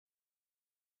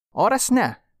Oras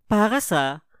na para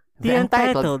sa The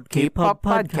Untitled K-Pop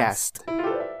Podcast.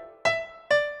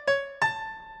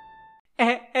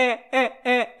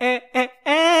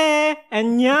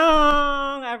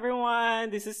 Annyeong,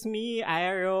 everyone! This is me,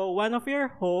 Aero, one of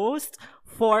your hosts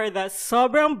for the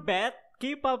Sobrang Bet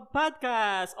K-Pop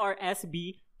Podcast or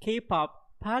SB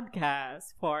K-Pop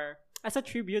Podcast as a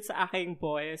tribute sa aking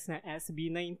boys na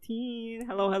SB19.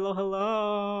 Hello.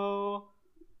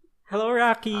 Hello,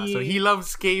 Rocky. So he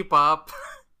loves K-pop.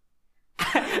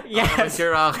 Yes. Ako si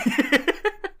Rocky.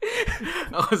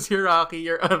 Ako si Rocky,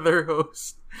 your other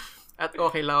host. At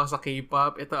okay lang ako sa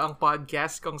K-pop. Ito ang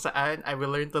podcast kung saan I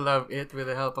will learn to love it with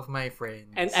the help of my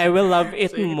friends. And I will love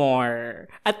it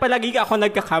more. At palagi ako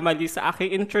nagkakamali sa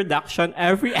aking introduction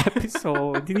every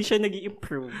episode. Hindi siya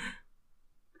nag-i-improve.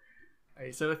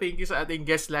 Okay, so thank you sa ating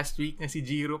guest last week na si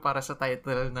Jiro para sa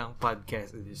title ng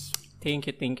podcast.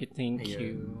 Thank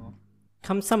you.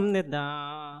 Kamsamnida.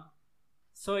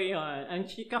 So, yun. Ang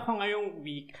chika ko ngayong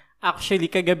week, actually,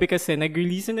 kagabi kasi,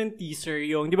 nag-release ng teaser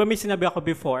yung, di ba may sinabi ako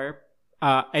before,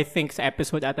 I think sa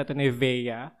episode ata ito ni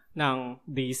Vea ng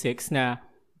Day 6 na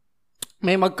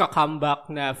may magka-comeback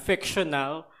na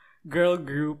fictional girl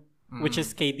group, which is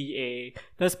KDA.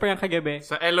 Tapos parang kagabi.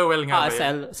 Sa LOL nga ba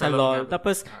Sa LOL.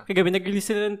 Tapos kagabi,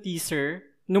 nag-release sila ng teaser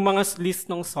ng mga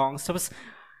list ng songs. Tapos,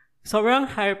 sobrang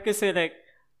hype kasi like,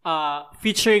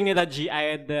 featuring nila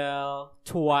G-Idol,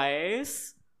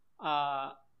 Twice,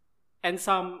 and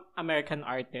some American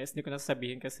artists. Hindi ko na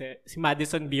sabihin kasi si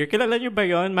Madison Beer. Kilala niyo ba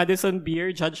yon? Madison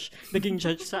Beer, naging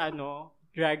judge sa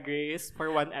Drag Race for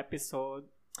one episode.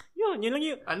 Yun lang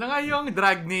yun. Ano nga yung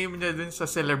drag name niya dun sa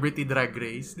Celebrity Drag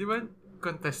Race? Di ba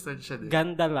contestant siya din?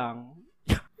 Ganda lang.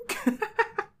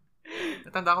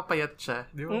 Natanda ko payat siya.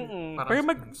 Di ba?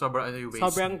 Parang sobrang yung waist.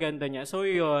 Sobrang ganda niya. So,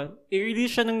 yun.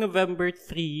 I-release siya ng November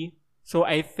 3. So,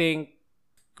 I think,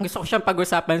 gusto ko siyang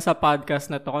pag-usapan sa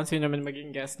podcast na to kung sino naman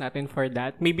maging guest natin for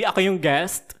that. Maybe ako yung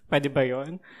guest. Pwede ba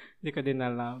yun? Hindi ko din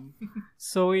alam.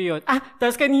 So, yun.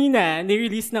 Tapos kanina,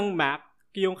 ni-release ng MAC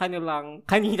yung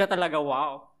kanina talaga,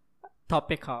 wow.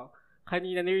 Topical.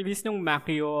 Kanina, ni-release ng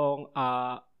MAC yung,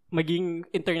 maging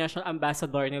international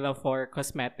ambassador nila for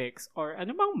cosmetics. Or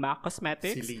ano bang MAC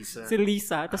Cosmetics? Si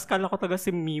Lisa. Tapos kala ko talaga si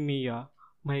Mimiya.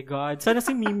 My God. Sana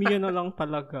si Mimiya na lang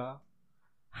talaga.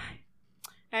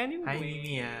 Anyway. Hi,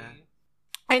 Mimiya.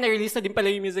 Ay, na-release na din pala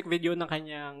yung music video ng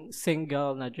kanyang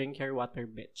single na Drink Your Water,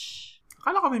 Bitch.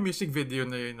 Akala ko may music video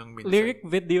na yun ng minsan. Lyric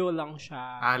video lang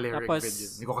siya. Lyric video.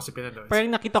 Hindi ko kasi pinanood.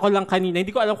 Parang nakita ko lang kanina.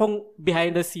 Hindi ko alam kung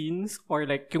behind the scenes or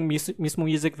like yung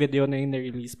mismong music video na yung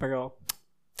na-release. Pero,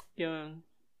 yun.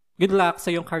 Good luck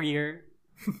sa iyong career.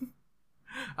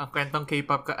 Ang kwentong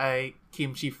K-pop ka ay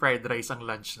kimchi fried rice ang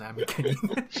lunch namin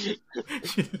kanina.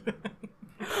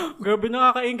 Grabe,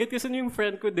 nakakaingit kasi yung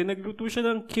friend ko din. Nagluto siya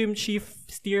ng kimchi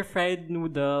stir-fried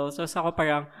noodles. So, ako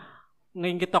parang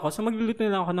naingit ako. So, magluluto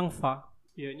na lang ako ng pho.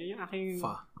 Yun yung aking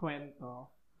kwento.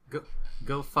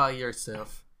 Go pho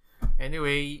yourself.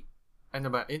 Anyway,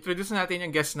 introduce natin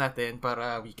yung guest natin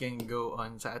para we can go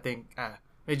on sa ating...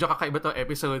 medyo kakaiba to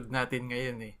episode natin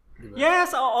ngayon eh. Diba? Yes,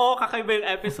 oo. Kakaiba yung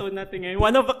episode natin ngayon.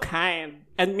 One of a kind.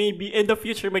 And maybe in the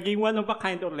future, maging one of a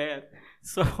kind ulit.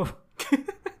 So...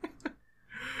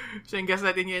 So, yung guest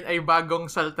natin ngayon ay bagong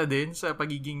salta din sa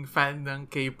pagiging fan ng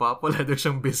K-pop. Wala daw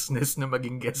siyang business na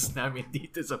maging guest namin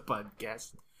dito sa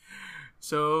podcast.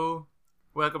 So,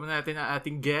 welcome natin ang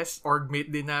ating guest, orgmate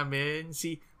din namin.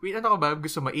 Wait, ano ka ba?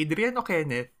 Gusto mo? Adrian o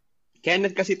Kenneth?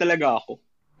 Kenneth kasi talaga ako.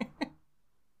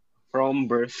 From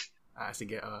birth.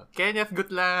 Sige. Kenneth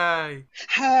Gutlay.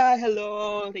 Hi,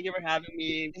 hello. Thank you for having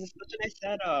me. This is such a nice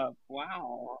setup.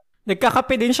 Wow.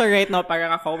 Nagkakape din siya right now,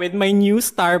 parang ako, with my new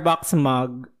Starbucks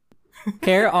mug.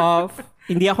 Care of,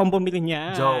 hindi akong bumili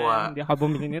niya. Jowa. Hindi ako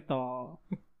bumili nito.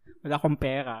 Wala akong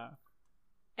pera.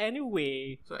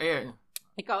 Anyway. So, ayun.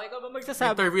 Ikaw ba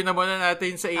magsasabi? Interview na muna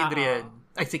natin sa Adrian.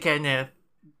 Ay, si Kenneth.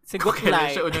 Si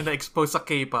Gutlay. Siya unang na-expose sa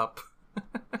K-pop.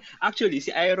 Actually,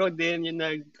 si Aero din yung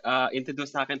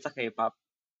nag-introduce sa akin sa K-pop.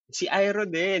 Si Aero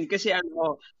din. Kasi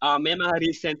may mga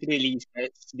recent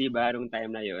releases, di ba, nung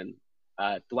time na yun.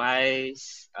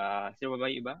 Twice, sino ba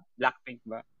yung iba? Blackpink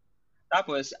ba?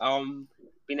 Tapos,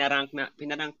 pinarank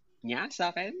niya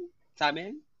sa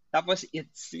amin. Tapos,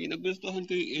 nagustuhan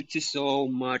ko yung ITZY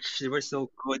so much. They were so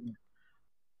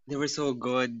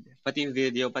good. Pati yung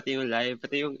video, pati yung live,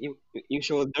 pati yung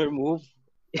shoulder move.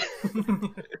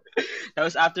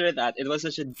 Tapos after that, it was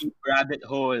such a deep rabbit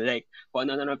hole. Like,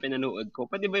 kung ano pinanood ko.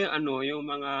 Pati ba yung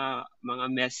mga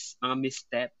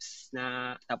missteps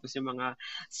na, tapos yung mga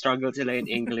struggles nila in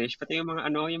English. Pati yung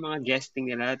mga guesting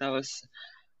nila. Tapos,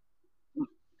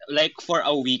 like for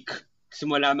a week,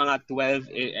 simula mga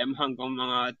 12 a.m. hanggang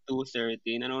mga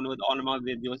 2:30. Nanonood ako ng mga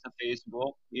video sa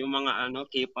Facebook. Yung mga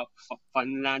K-pop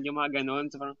fanland, yung mga ganon.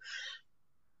 So parang,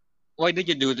 why did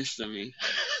you do this to me?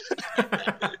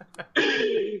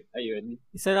 Ayun.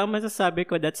 Isa lang masasabi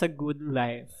ko, that's a good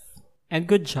life. And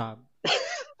good job.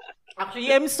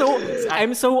 Actually,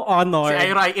 I'm so honored. Si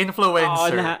Ira ay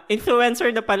influencer. Influencer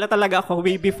na pala talaga ako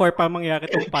way before pa mangyari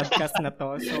itong podcast na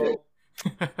to. So,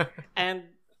 and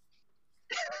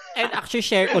actually,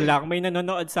 share ko lang, may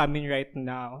nanonood sa amin right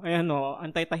now. Ayan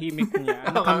antay-tahimik niya.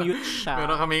 Nakamute siya.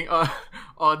 Meron kaming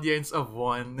audience of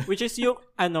one. Which is yung,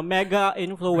 mega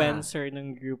influencer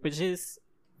ng group, which is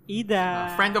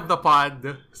Ida. Friend of the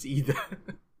pod, si Ida.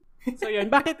 So yun,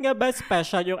 bakit nga ba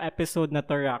special yung episode na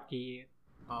to, Rocky?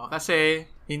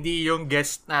 Kasi, hindi yung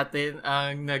guest natin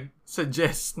ang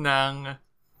nag-suggest ng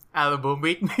album.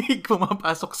 Wait, may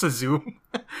pumapasok sa Zoom.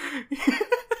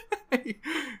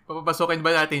 Papapasokin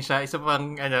ba natin siya? Isa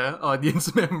pang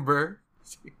audience member.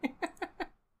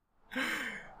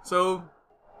 So,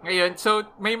 ngayon,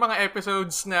 may mga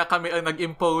episodes na kami ang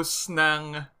nag-impose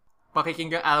ng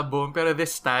pakikinggang album, pero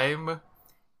this time,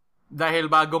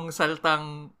 dahil bagong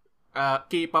saltang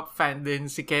K-pop fan din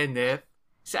si Kenneth,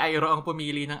 si Airo ang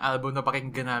pumili ng album na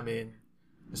pakinggan namin.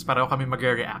 Tapos parang kami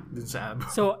mag-react dun sa album.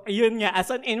 So, yun nga,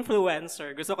 as an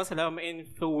influencer, gusto ko sila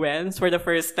ma-influence for the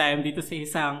first time dito sa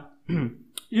isang,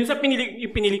 yung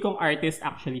pinili kong artist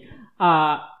actually.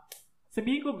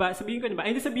 Sabihin ko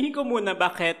ko muna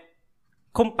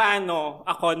kung paano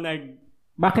ako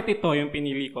bakit ito yung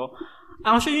pinili ko.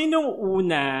 Actually, nung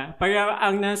una, parang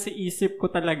ang nasa isip ko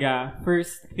talaga,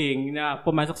 first thing na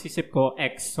pumasok sa isip ko,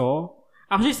 EXO.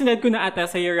 Actually, sinad ko na ata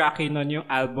sa Rocky nun yung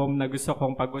album na gusto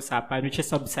kong pag-usapan, which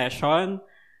is Obsession.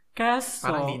 Kaso,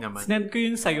 parang hindi naman. Sinad ko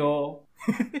yun sa'yo.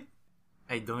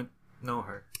 I don't know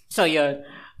her. So, yun.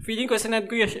 Feeling ko,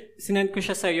 sinad ko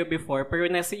siya sa'yo before, pero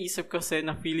nasa isip ko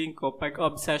na feeling ko, pag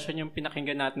Obsession yung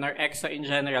pinakinggan natin, or EXO in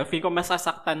general, feeling ko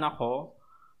masasaktan ako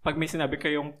pag may sinabi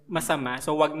kayong masama,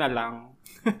 so wag na lang.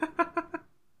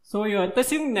 So, yun. Tapos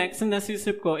yung next na nasa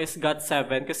isip ko is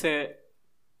GOT7, kasi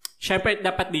syempre,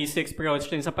 dapat Day6, pero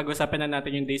sa pag-usapan na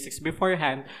natin yung Day6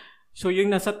 beforehand. So, yung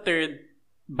nasa third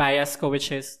bias ko, which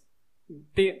is,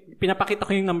 pinapakita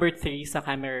ko yung number 3 sa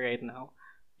camera right now.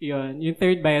 Yun, yung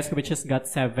third bias ko, which is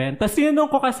GOT7. Tapos,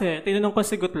 tinanong ko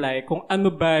si Gutlay kung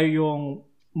ano ba yung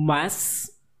mas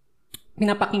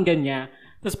pinapakinggan niya.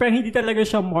 Tapos, parang hindi talaga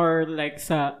siya more like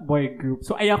sa boy group.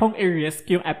 So, ayakong i-risk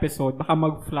yung episode. Baka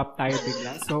mag-flop tayo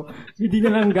bigla. So, hindi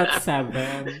na lang GOT7.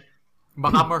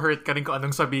 Baka ma-hurt ka rin kung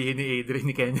anong sabihin ni Adrian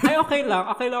ni Kenya. Ay, okay lang.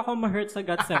 Okay lang akong ma-hurt sa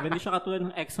GOT7. Hindi siya katulad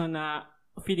ng EXO na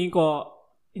feeling ko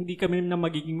hindi kami na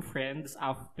magiging friends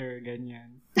after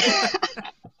ganyan.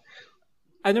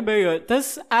 Ano ba yun?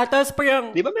 Tapos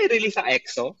parang... Di ba may release sa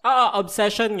EXO? Oo,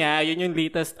 Obsession nga. Yun yung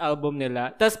latest album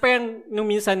nila. Tapos parang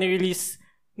nung minsan ni-release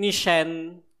ni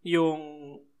Shen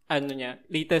yung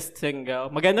latest single.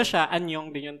 Maganda siya.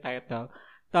 Anyong din yung title.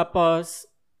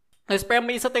 Tapos parang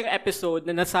may isa tayong episode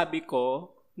na nasabi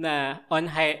ko na on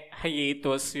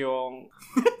hiatus yung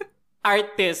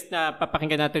artist na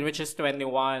papakinggan natin, which is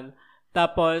 21.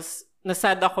 Tapos,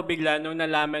 nasad ako bigla nung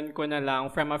nalaman ko na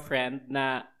lang from a friend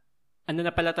na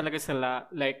na pala talaga sila,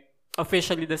 like,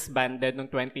 officially disbanded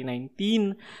noong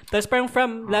 2019. Tapos parang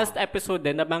from last episode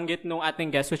din, nabanggit nung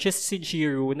ating guest, which is si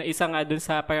Jiru, na isa nga dun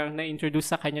sa parang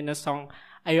na-introduce sa kanya na song,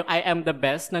 ay yung I Am The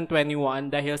Best ng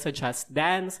 21 dahil sa Just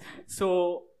Dance.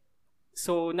 So,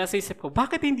 nasa isip ko,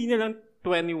 bakit hindi na lang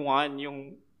 21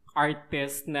 yung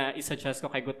artist na isa-suggest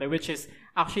ko kay Gutlay, which is,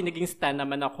 actually, naging stan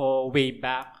naman ako way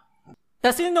back.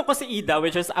 Tapos, tinanong ko si Ida,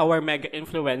 which is our mega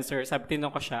influencer,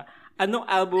 tinanong ko siya, anong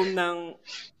album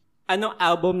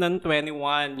ng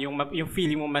 21 yung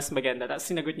feeling mo mas maganda? Tapos,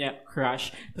 sinagot niya, Crush.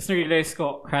 Tapos, na-realize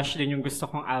ko, Crush din yung gusto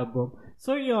kong album.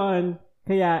 So, yun.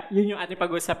 Kaya, yun yung ating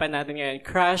pag-usapan natin ngayon.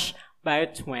 Crush by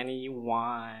 21.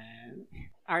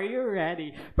 Are you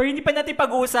ready? Pero hindi pa natin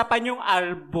pag-uusapan yung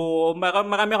album.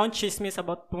 Marami akong chismis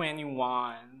about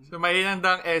 21. So, may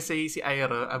inandang essay si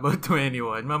Airo about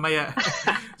 21. Mamaya.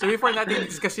 So, before natin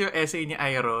discuss yung essay ni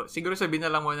Airo, siguro sabihin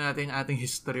na lang muna natin yung ating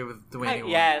history with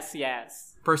 21. Yes.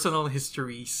 Personal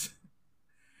histories.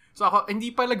 So, ako,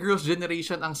 hindi pala Girls'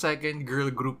 Generation ang second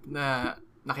girl group na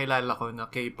nakilala ko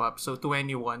na K-pop. So,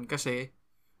 21 kasi,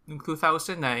 nung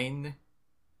 2009,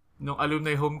 nung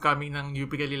alumni homecoming ng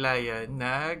UP Galilayan,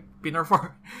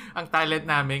 pinerform ang talent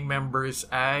naming members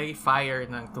ay Fire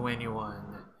ng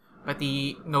 21.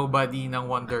 Pati Nobody ng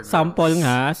Wonder Girls.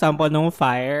 Sample ng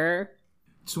Fire.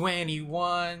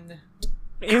 21,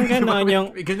 Yung gano'n, yung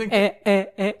May ganun.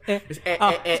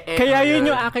 Kaya yun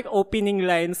yung aking opening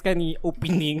lines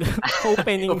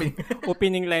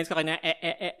opening lines ko kanya,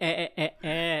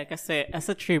 kasi as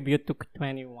a tribute to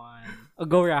 21.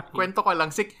 Go, Rocky. Kwento ko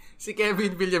lang, si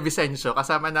Kevin Villavicencio,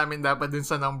 kasama namin dapat dun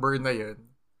sa number na yun.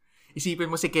 Isipin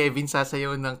mo si Kevin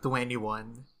sasayaw ng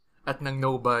 21 at ng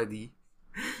Nobody.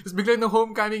 Tapos biglang ng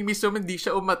homecoming mismo, hindi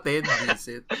siya umattend,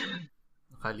 visit.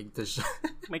 Nakaligtas siya.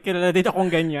 May kilala din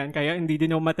akong ganyan, kaya hindi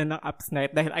din umattend ng Ups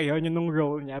Night dahil ayaw niya nung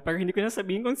role niya. Pero hindi ko na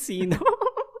sabihin kung sino.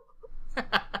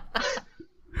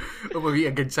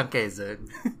 Umawi agad siyang Quezon.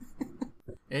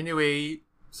 Anyway,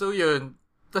 so yun.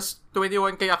 Tapos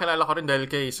 21 kaya kilala ko rin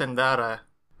dahil kay Sandara.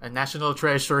 A National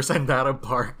Treasure, Sandara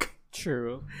Park.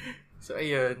 True. So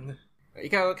ayun.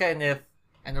 Ikaw, Kenneth,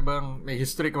 ano bang may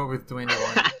history ko with 21?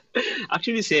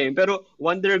 Actually, same. Pero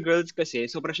Wonder Girls kasi,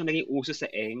 sobrang siya naging uso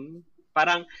sa Eng.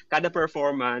 Parang kada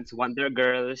performance, Wonder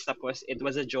Girls, tapos it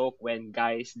was a joke when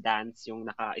guys dance yung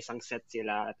naka-isang set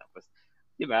sila. Tapos,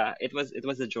 di ba, it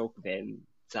was a joke then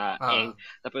sa Eng.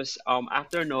 Tapos,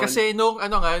 after noon... Kasi nung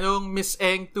Miss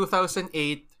Eng 2008,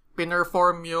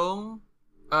 pinerform yung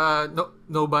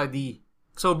Nobody.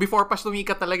 So, before pa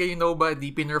sumikat talaga yung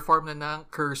Nobody, pinerform na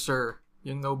ng Cursor,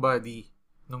 yung Nobody,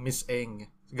 nung Miss Eng.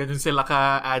 Ganun sila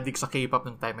ka-addict sa K-pop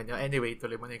ng time niyo. Anyway,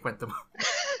 tuloy mo na yung kwento mo.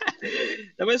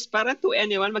 Tapos, para to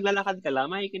anyone, maglalakad ka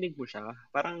lang, makikinig mo siya.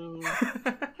 Parang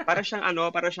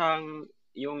siyang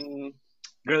yung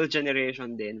girl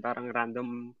generation din. Parang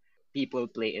random people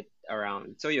play it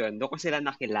around. So, yun. Doon ko sila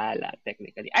nakilala,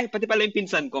 technically. Ay, pati pala yung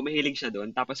pinsan ko, mahilig siya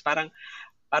doon. Tapos, parang,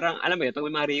 alam mo yun, pag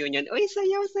may mga reunion, uy,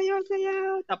 sayaw, sayaw,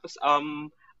 sayaw. Tapos,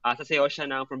 sasayaw siya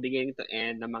ng from beginning to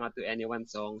end ng mga To Anyone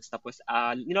songs. Tapos,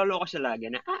 niloloko siya lagi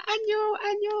na, anyo.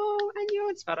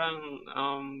 It's parang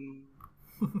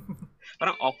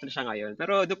off na siya ngayon.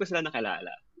 Pero doon ko sila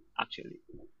nakilala, actually.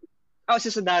 Si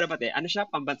Sandara pati. Ano siya?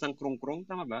 Pambansang krung-krung?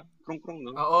 Tama ba? Krung-krung,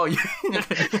 no? Oo, yun.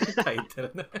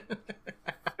 Title na.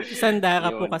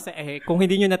 Sandara po kasi kung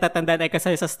hindi nyo natatandaan ay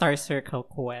kasali sa Star Circle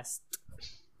Quest.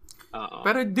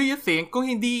 Pero do you think, kung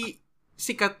hindi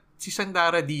sikat si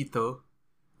Sandara dito,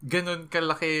 ganun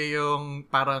kalaki yung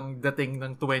parang dating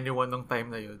ng 21 nung time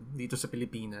na yun dito sa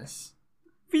Pilipinas?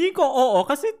 Feeling ko oo,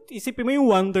 kasi isipin mo yung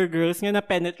Wonder Girls nga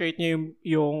na-penetrate niya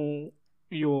yung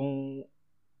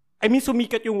I mean,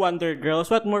 sumikat yung Wonder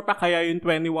Girls. What more pa kaya yung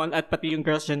 21 at pati yung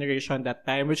Girls' Generation that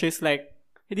time, which is like,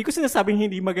 hindi ko sinasabing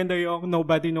hindi maganda yung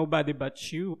Nobody But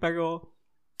You, pero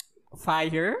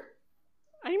fire?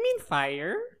 I mean,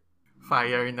 fire?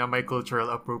 Fire na may cultural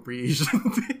appropriation.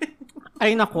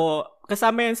 Ay nako,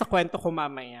 kasama yan sa kwento ko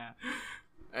mamaya.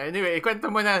 Anyway, ikwento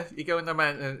mo na. Ikaw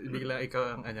naman, bigla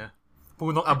ikaw ang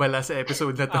punong abala sa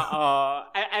episode na to.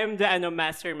 I'm the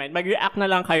mastermind. Mag-react na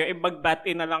lang kayo, mag-bat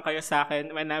in na lang kayo sa akin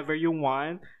whenever you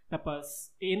want. Tapos,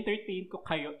 i-entertain ko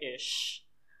kayo-ish.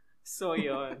 So,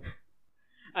 yun.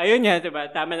 Ayun yan,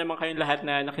 diba? Tama naman kayong lahat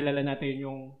na nakilala natin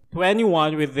yung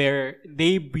 21 with their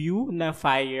debut na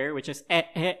Fire, which is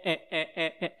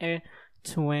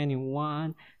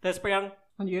 21. Tapos parang,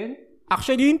 ano yun?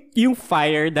 Actually, yung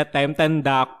Fire that time,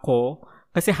 tanda ko,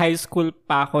 kasi high school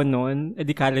pa ako noon,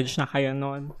 edi college na kayo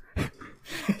noon.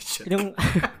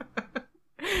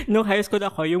 Nung high school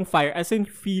ako, yung Fire, as in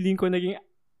feeling ko naging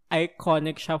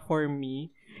iconic siya for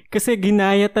me. Kasi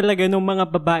ginaya talaga ng mga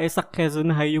babae sa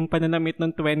Quezon High yung pananamit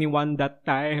ng 21 that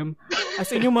time. As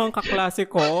in yung mga kaklase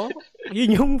ko,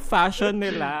 yun yung fashion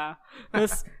nila.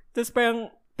 Tapos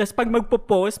pag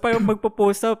magpo-post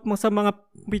sa mga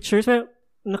pictures,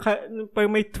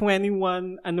 parang may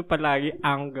 21 palagi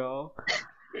angle.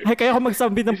 Ay, kaya ako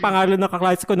magsabi ng pangalan ng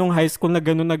kaklase ko nung high school na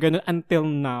gano'n until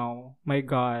now. My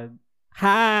God.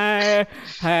 Hi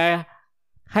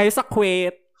sa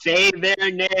quit. Say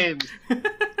their names.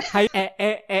 Hi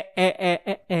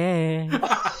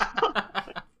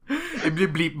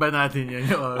I-bleep ba natin yan?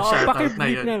 Shoutout na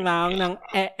yun. na lang ng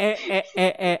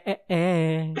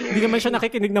Hindi naman siya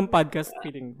nakikinig ng podcast,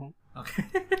 feeling ko. Okay.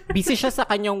 Busy siya sa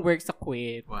kanyang work sa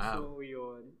quit. Wow. So,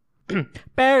 yun.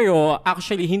 Pero,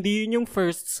 actually, hindi yun yung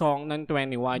first song ng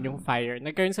 21, yung Fire.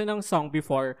 Nagkaroon siya ng song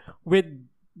before with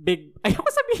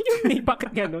ayoko sabihin yung name,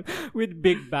 bakit ganun? With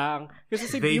Big Bang.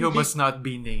 Kasi They who must not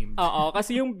be named. Oo,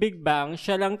 kasi yung Big Bang,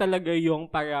 siya lang talaga yung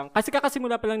parang, kasi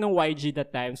kakasimula pa lang ng YG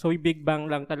that time, so yung Big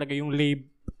Bang lang talaga yung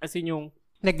as in yung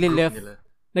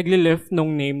naglilift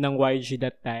nung name ng YG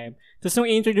that time. Tapos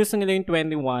nung i-introduce na nila yung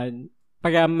 21,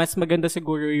 para mas maganda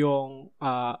siguro yung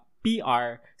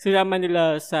PR, sinama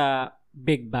nila sa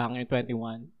Big Bang yung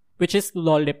 21, which is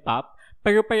Lollipop.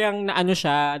 Pero parang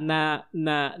siya,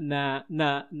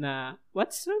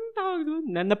 what's yung tawag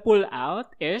doon? Na pull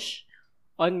out-ish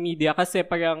on media kasi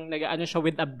parang nag-ano siya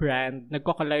with a brand.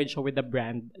 Nagko-collide siya with a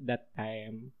brand that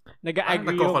time.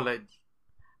 Nag-agree Nagko-collide.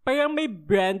 Parang may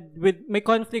brand may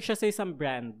conflict siya sa isang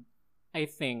brand. I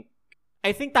think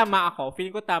tama ako.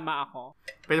 Feeling ko tama ako.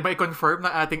 Pwede ba i-confirm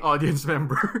ng ating audience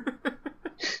member?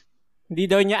 Hindi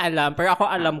daw niya alam. Pero ako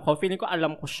alam ko. Feeling ko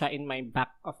alam ko siya in my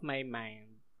back of my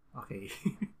mind. Okay.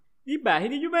 Diba?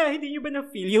 Hindi nyo ba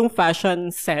na-feel yung fashion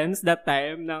sense that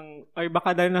time or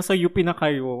baka dahil nasa UP na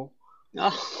kayo?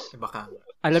 Oh. Baka.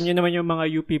 Alam niyo naman yung mga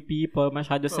UP people,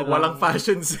 masyado sila. Walang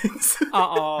fashion sense.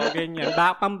 Oo, ganyan.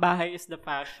 Pambahay is the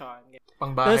fashion.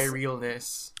 Pangbahay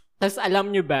realness. Tapos alam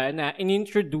niyo ba na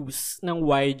inintroduce ng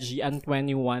YG ang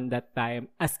 21 that time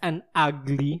as an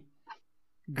ugly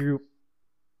group?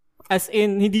 As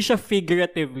in, hindi siya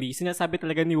figuratively. Sinasabi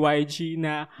talaga ni YG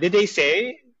na... Did they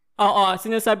say? Oo,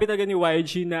 sinasabi talaga ni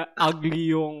YG na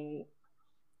ugly yung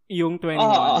 21.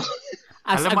 Oh.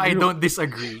 Alam mo, I don't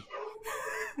disagree.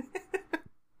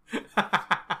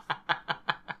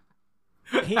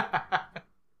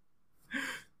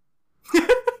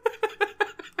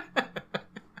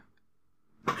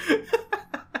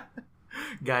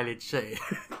 Galit siya eh.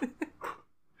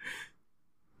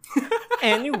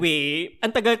 Anyway, ang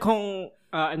tagal kong,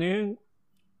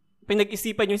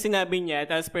 pinag-isipan yung sinabi niya,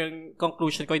 tapos parang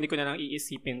conclusion ko, hindi ko na lang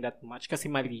iisipin that much kasi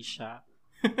mali siya.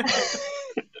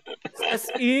 As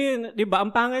in, di ba,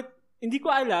 ang pangit, hindi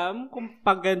ko alam kung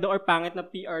paganda or pangit na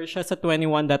PR siya sa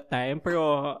 21 that time,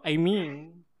 pero, I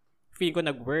mean, feeling ko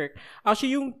nag-work.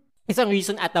 Actually, yung isang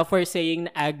reason ata for saying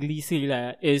na ugly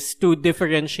sila is to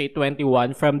differentiate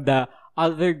 21 from the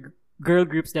other girl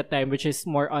groups that time, which is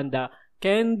more on the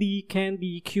candy,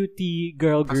 cutie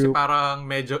girl group. Kasi parang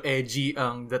medyo edgy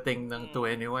ang dating ng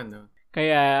 21, no?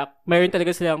 Kaya, mayroon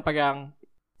talaga silang parang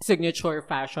signature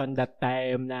fashion that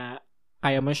time na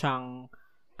kaya mo silang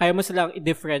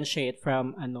i-differentiate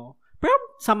from Pero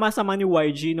sama-sama ni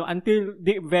YG, no? Until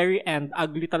the very end,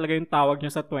 ugly talaga yung tawag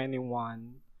niya sa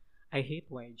 21. I hate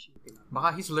YG.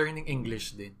 Baka he's learning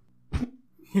English din.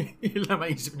 Yun lang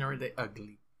maisip niya rin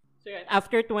ugly. So yun,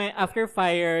 after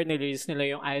Fire, nililinis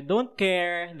nila yung I Don't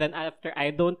Care. Then after I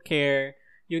Don't Care,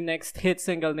 yung next hit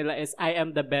single nila is I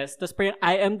Am The Best. Tapos parang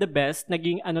I Am The Best,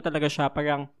 naging talaga siya,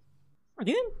 parang,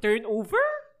 turnover?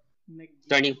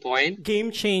 Turning point? Game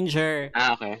changer.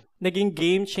 Okay. Naging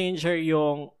game changer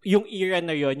yung era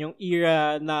na yon, yung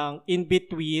era ng in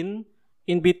between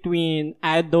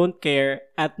I Don't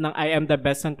Care at ng I Am The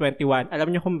Best ng 21.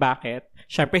 Alam niyo kung bakit?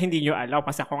 Siyempre, hindi niyo alam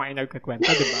kasi ako nga yung nagkakwento,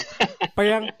 di ba?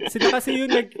 Parang, sila kasi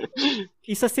yung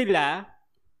isa sila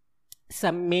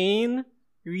sa main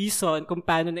reason kung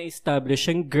paano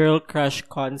na-establish yung girl crush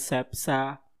concept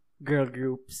sa girl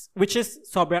groups. Which is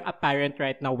sobrang apparent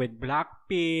right now with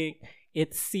Blackpink,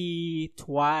 ITZY,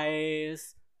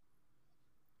 Twice,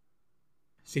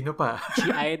 sino pa?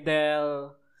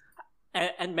 G-Idol,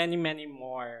 and many, many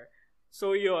more.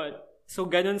 So, yun. So,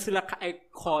 ganun sila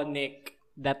ka-iconic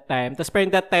that time. Tapos, parang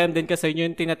that time din kasi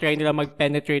yun tinatry nila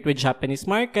mag-penetrate with Japanese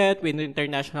market, with the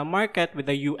international market, with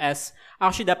the US.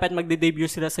 Actually, dapat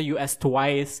magde-debut sila sa US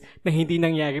twice na hindi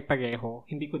nangyari pareho.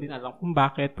 Hindi ko din alam kung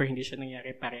bakit, pero hindi siya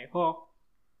nangyari pareho.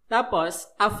 Tapos,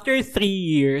 after 3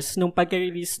 years, nung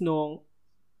pagka-release nung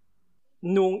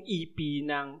EP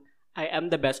ng I Am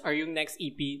The Best, or yung next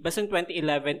EP, basta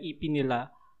 2011 EP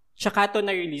nila, tsaka to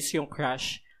na-release yung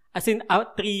Crush. As in,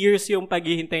 3 years yung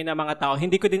paghihintay ng mga tao.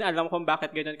 Hindi ko din alam kung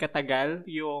bakit ganun katagal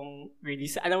yung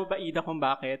release. Alam mo ba, Ida, kung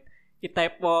bakit?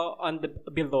 I-type mo on the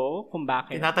below kung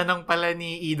bakit. Tinatanong pala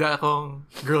ni Ida kung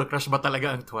girl crush ba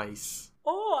talaga ang Twice.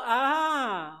 Oh,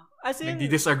 as in,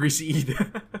 nagdi-disagree si Ida.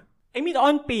 I mean,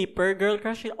 on paper, girl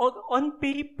crush, on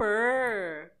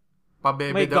paper.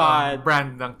 Pabebe daw ang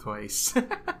brand ng Twice.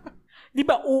 Di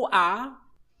ba, UA?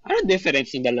 Ano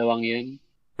difference yung dalawang yun?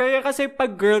 Pero kasi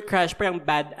pag girl crush, parang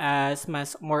badass,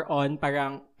 mas more on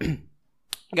parang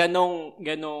ganong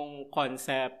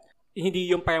concept. Hindi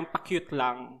yung parang pa-cute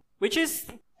lang. Which is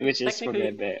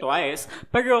technically Twice.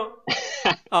 Pero,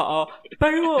 oo.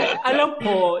 Pero, alam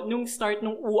ko, nung start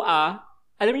nung UA,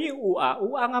 alam niyo yung UA?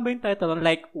 UA nga ba yung title?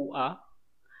 Like UA?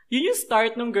 Yun yung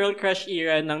start nung girl crush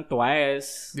era ng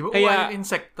Twice. Di ba UA yung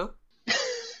insekto?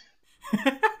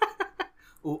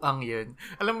 Uang yun.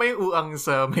 Alam mo yung uang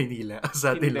sa Maynila?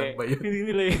 Sa atin lang ba yun? Hindi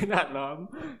nila yun alam.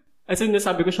 As in,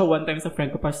 nasabi ko siya one time sa friend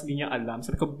ko pas hindi niya alam.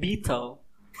 Sabi ko, beetle.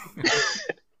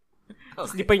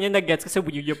 Okay. Hindi pa niya nag-gets kasi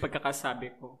weird yung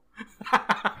pagkakasabi ko.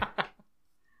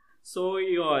 So,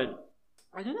 yun.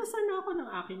 Nasaan na ako ng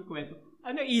aking kwento?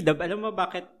 Idab? Alam mo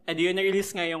bakit? Yun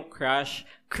na-release nga yung Crush.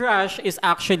 Crush is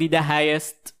actually the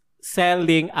highest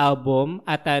selling album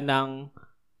ng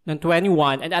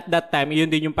 21, and at that time, yun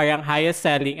din yung parang highest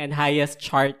selling and highest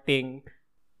charting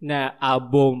na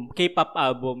album, K-pop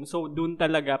album. So, dun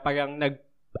talaga parang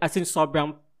as in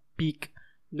sobrang peak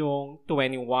nung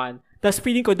 21. Tapos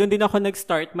feeling ko, dun din ako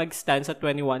nag-start mag-stand sa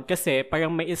 21 kasi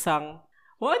parang may isang,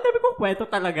 ang dami kong kwento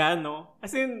talaga, no?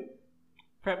 As in,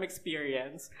 from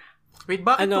experience. Wait,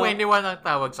 bakit 21 ang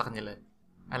tawag sa kanila?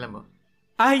 Alam mo?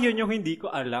 Yun yung hindi ko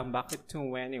alam. Bakit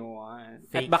 21?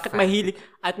 Fake At bakit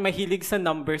fan. mahilig sa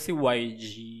number si YG?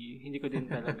 Hindi ko din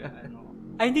talaga,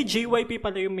 hindi, JYP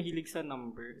pala yung mahilig sa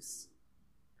numbers.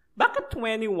 Bakit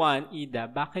 21, Ida?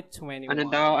 Bakit 21? Ano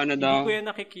daw? Hindi ko yan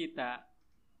nakikita.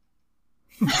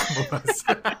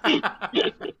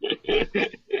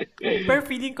 Pero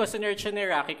feeling ko, sinerch ni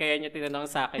Rocky, kaya niya tinanong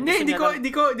sa akin.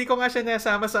 Hindi ko nga siya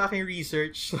nasama sa aking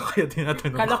research. So, kaya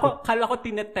tinatanong Kala ko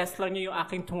tinetest lang niya yung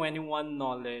aking 21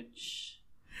 knowledge.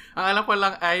 Ang alam ko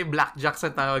lang ay Blackjack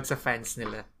sa tawag sa fans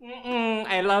nila.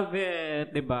 I love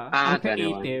it. Diba? Ang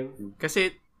creative.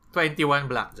 Kasi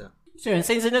 21 Blackjack. So yun,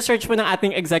 since na-search mo ng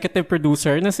ating executive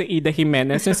producer na si Ida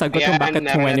Jimenez, yung sagot yung bakit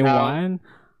 21.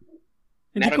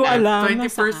 Hindi ko alam.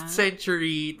 21st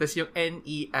century, tas yung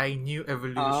NEI, New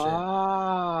Evolution.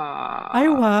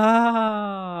 Ay,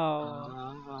 wow!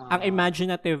 Ang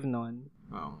imaginative nun.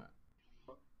 Oo nga.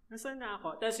 Nasaan na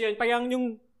ako? Tapos yun, parang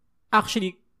yung,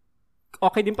 actually,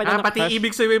 okay din pala pati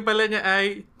ibig sabihin pala niya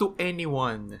ay To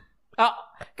Anyone.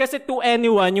 Kasi To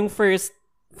Anyone, yung first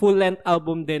full-length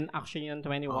album din, actually, yung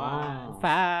 21.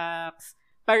 Facts.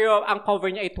 Pero ang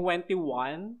cover niya ay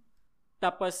 21.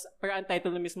 Tapos, parang ang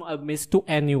title ng mismo album is To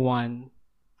Anyone.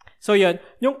 So, yun.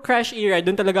 Yung Crush era,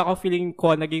 dun talaga ako feeling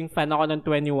ko, naging fan ako ng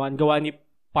 21, gawa ni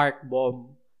Park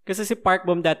Bom. Kasi si Park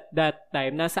Bom that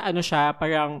time, nasa siya,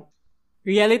 parang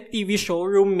reality TV show,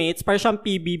 roommates, parang siyang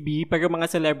PBB, pero mga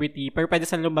celebrity, pero pwede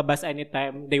silang lumabas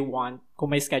anytime they want,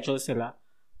 kung may schedule sila.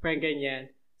 Parang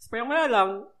ganyan. So, parang wala lang,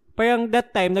 parang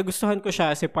that time, nagustuhan ko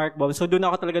siya, si Park Bom. So, doon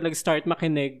ako talaga nag-start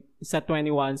makinig sa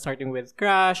 21, starting with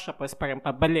Crush, tapos parang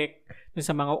pabalik dun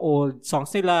sa mga old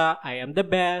songs nila, I Am the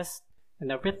Best,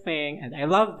 and everything, and I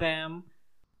Love Them.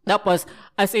 Tapos,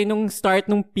 as in, nung start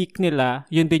nung peak nila,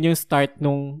 yun din yung start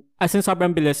nung, as in,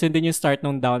 sobrang bilis, yun din yung start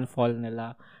nung downfall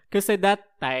nila. Kasi that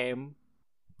time,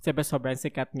 sobrang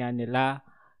sikat nga nila,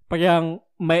 parang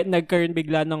nagkaroon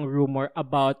bigla ng rumor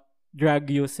about drug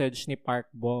usage ni Park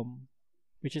Bom,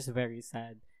 which is very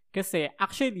sad. Kasi,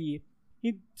 actually,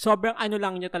 sobrang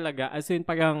lang niya talaga, as in,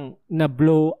 parang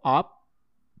na-blow up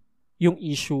yung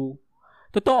issue.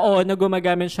 Totoo, na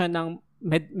gumagamit siya ng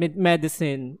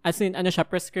medicine, as in,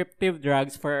 prescriptive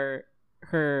drugs for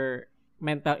her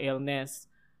mental illness.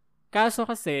 Kaso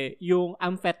kasi, yung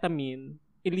amphetamine,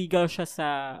 illegal siya sa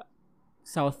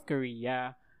South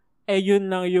Korea.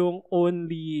 Yun lang yung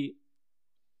only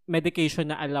medication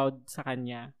na allowed sa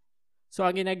kanya. So,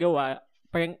 ang ginagawa,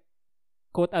 parang,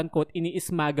 quote-unquote,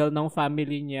 ini-smuggle ng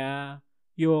family niya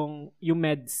yung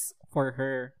meds for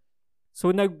her.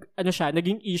 So,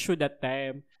 naging issue that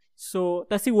time. So,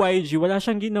 tas si YG, wala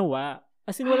siyang ginawa.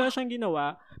 As in, wala siyang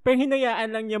ginawa. Pero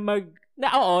hinayaan lang niya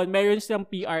meron siyang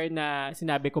PR na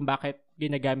sinabi kung bakit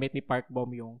ginagamit ni Park Bom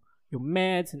yung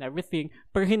meds and everything.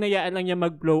 Pero hinayaan lang niya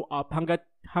mag-blow up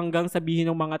hanggang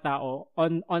sabihin ng mga tao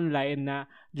online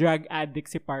na drug addict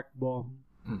si Park Bom.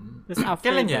 Mm-hmm. Tapos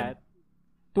after that,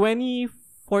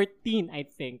 2014, I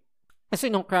think. Kasi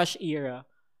nung Crush era.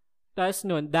 Tapos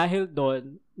nun, dahil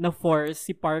doon, na-force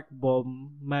si Park Bom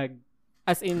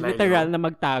literal na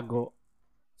magtago.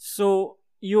 So,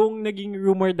 yung naging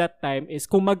rumor that time is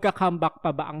kung magka-comeback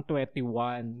pa ba ang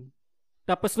 21.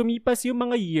 Tapos lumipas yung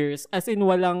mga years, as in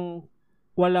walang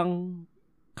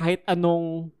kahit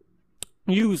anong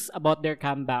news about their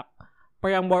comeback.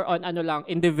 Parang more on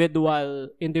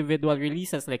individual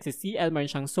releases, like si CL, meron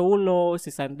siyang solo,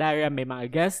 si Sandara, may mga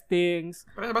guestings.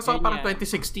 Parang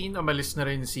 2016, umalis na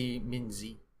rin si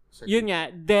Minzy. Yun nga.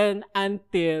 Then,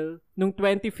 until nung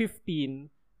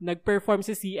 2015, nag-perform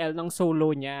si CL ng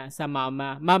solo niya sa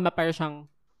Mama. Mama, parang siyang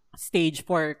stage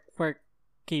for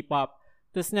K-pop.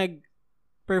 Tapos,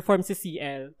 nag-perform si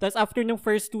CL. Tapos, after nung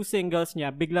first 2 singles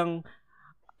niya, biglang,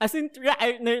 as in,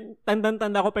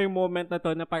 tanda ko pa yung moment na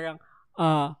to na parang,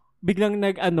 biglang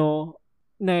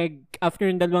after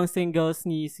yung 2 singles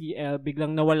ni CL,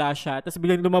 biglang nawala siya. Tapos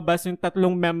biglang lumabas yung 3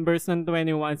 members ng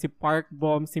 21, si Park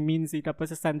Bom, si Minzy, tapos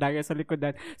si Sandara sa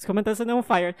likodan. Tapos kumanta sa ng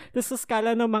fire. Tapos sa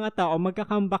skala ng mga tao,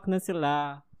 magka-comeback na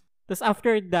sila. Tapos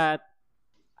after that,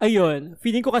 ayun,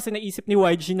 feeling ko kasi naisip ni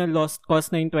YG na lost cause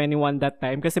na yung 21 that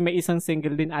time kasi may isang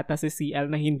single din ata si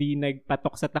CL na hindi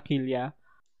nagpatok sa takilya.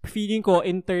 Feeling ko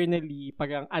internally,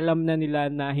 parang alam na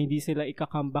nila na hindi sila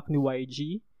ika-comeback ni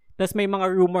YG. Tapos may mga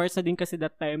rumors na din kasi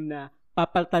that time na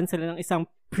papaltan sila ng isang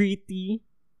pretty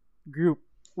group,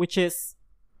 which is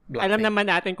alam naman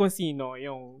natin kung sino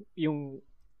yung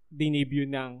dinebut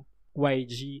ng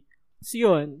YG. So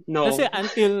yun. No. Kasi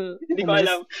until... Hindi ko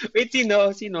alam. Wait,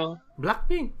 sino?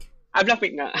 Blackpink.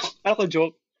 Blackpink nga. Akala ko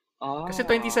joke. Kasi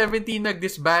 2017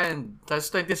 nag-disband. Tapos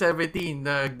 2017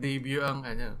 nag-debut ang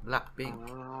Blackpink.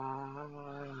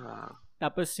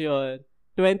 Tapos yun,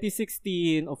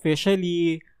 2016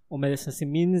 officially umalis na si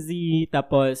Minzy.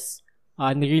 Tapos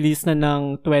nirelease na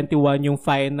ng 21 yung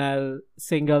final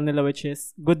single nila, which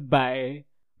is Goodbye.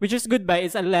 Which is Goodbye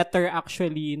is a letter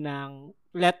actually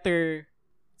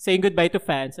saying goodbye to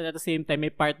fans, and at the same time may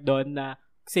part doon na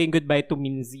saying goodbye to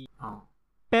Minzy.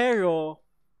 Pero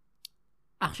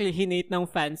actually hinate ng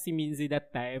fans si Minzy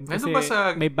that time kasi nandun ba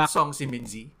sa may song si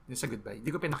Minzy yung sa Goodbye? Hindi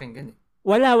ko pinakinggan eh.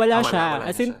 Wala siya.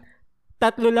 As in,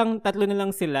 tatlo na lang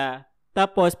sila.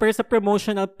 Tapos, pero sa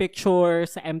promotional picture,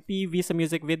 sa MTV, sa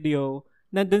music video,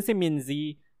 nandun si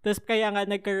Minzy. Tapos kaya nga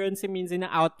nagkaroon si Minzy ng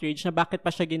outrage na bakit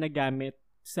pa siya ginagamit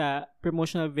sa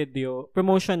promotional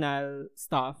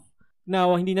stuff.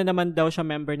 Now, hindi na naman daw siya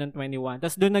member ng 21.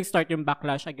 Tapos doon nag-start yung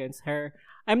backlash against her.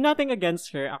 I'm nothing against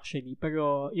her actually,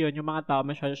 pero yun, yung mga tao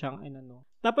masyado siyang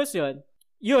Tapos yun,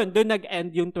 doon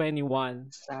nag-end yung 21.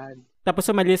 Sad. Tapos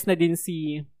umalis na din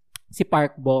si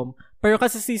Park Bom. Pero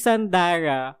kasi si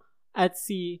Sandara at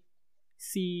si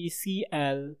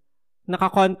CL,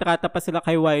 nakakontrata pa sila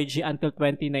kay YG until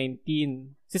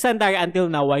 2019. Si Sandara until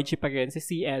now, YG pa rin. Si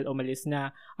CL, umalis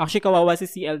na. Actually, kawawa si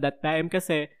CL that time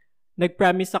kasi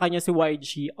nag-promise sa kanya si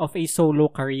YG of a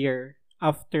solo career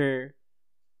after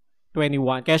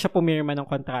 21. Kaya siya pumirma ng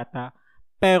kontrata.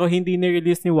 Pero hindi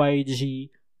ni-release ni YG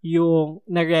yung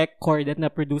na-record at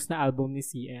na-produce na album ni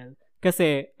CL.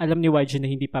 Kasi alam ni YG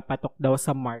na hindi papatok daw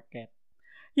sa market.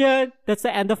 Yeah, that's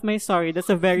the end of my story.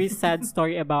 That's a very sad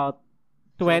story about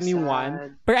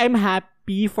 21. Pero I'm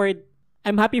happy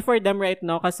for them right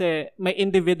now kasi may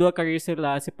individual career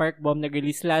sila. Si Park Bom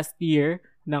nag-release last year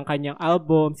ng kanyang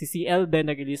album. Si CL din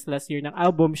nag-release last year ng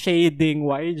album Shading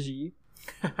YG.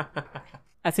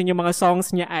 As in yung mga songs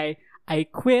niya ay I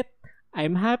quit,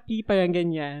 I'm happy, parang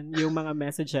ganyan yung mga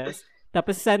messages.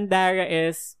 Tapos si Sandara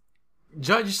is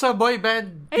judge sa boy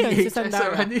band. Ayun, si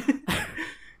Sandara.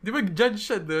 Di ba judge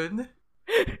siya dun?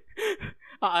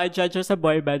 Judge sa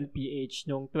boy band PH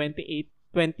nung 26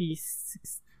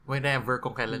 whenever,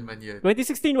 kung kailan man yun.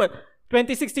 2016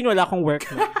 wala akong work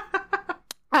na.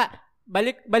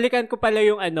 Balikan ko pala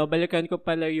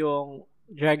yung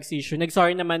drugs issue.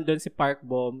 Nag-sorry naman doon si Park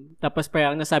Bom. Tapos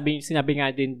parang sinabi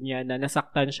nga din niya na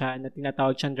nasaktan siya, na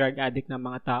tinatawag siyang drug addict ng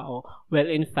mga tao.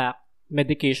 Well, in fact,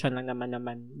 medication lang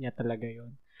naman niya talaga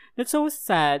yon. That's so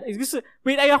sad.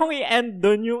 Ayokong i-end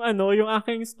doon yung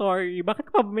aking story.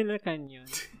 Bakit pa bumilikan yun?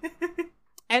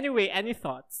 Anyway, any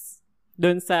thoughts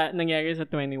doon sa nangyari sa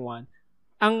 21?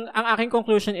 Ang aking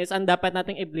conclusion is, ang dapat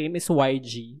nating i-blame is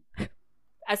YG.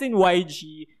 As in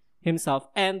YG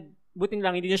himself. And buting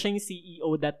lang, hindi na siya yung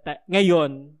CEO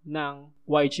ngayon ng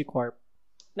YG Corp.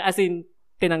 Na as in,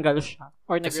 tinanggal siya.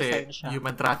 Or nag-resign siya. Kasi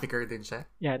human trafficker din siya?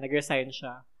 Yeah, nag-resign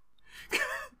siya.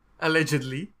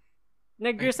 Allegedly?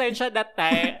 Nag-resign siya that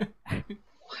time.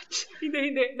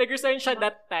 Hindi. Nag-resign siya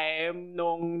that time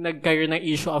nung nagkaroon ng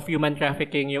issue of human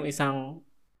trafficking yung isang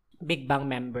Big Bang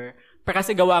member. Pero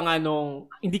kasi gawa nga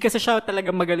hindi kasi siya talaga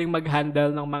magaling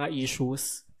mag-handle ng mga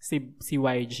issues, si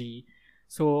YG.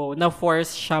 So,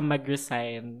 na-force siya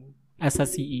mag-resign as a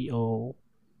CEO.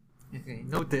 Okay,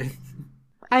 noted.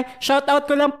 Ay, shout out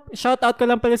ko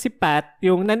lang pala si Pat,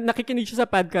 yung nakikinig siya sa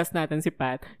podcast natin si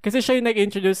Pat. Kasi siya yung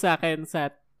nag-introduce sa akin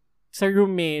sa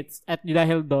roommates at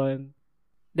dahil doon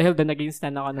naging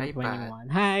stan ako ng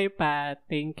 21. Hi, Pat.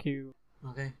 Thank you.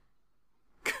 Okay.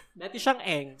 Dati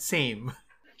siyang Same.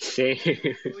 So,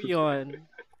 yun.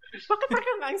 Bakit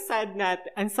ang sad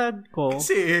natin? Ang sad ko.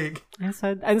 Kasi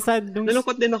Ang sad nung...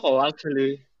 Nalungkot din ako,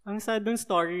 actually. Ang sad nung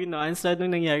story, no? Ang sad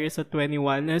nung nangyari sa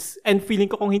 21. And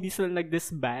feeling ko kung hindi sila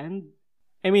nag-disband,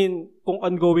 I mean, kung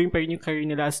ongoing pa rin yung career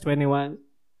nila as 21,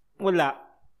 wala.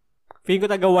 Feeling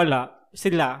ko wala.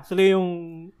 Sila yung...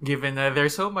 Given na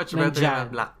they're so much better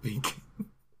than Blackpink.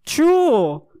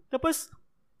 True! Tapos,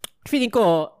 feeling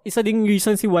ko, isa ding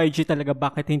reason si YG talaga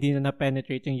bakit hindi na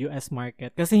na-penetrate yung US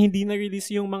market. Kasi hindi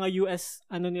na-release yung mga US,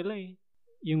 nila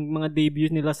yung mga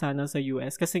debut nila sana sa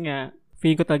US. Kasi nga,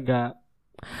 feeling ko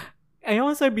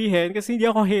ayaw sabihin kasi hindi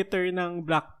ako hater ng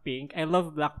Blackpink. I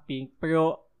love Blackpink.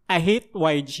 Pero, I hate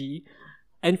YG.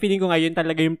 And feeling ko ngayon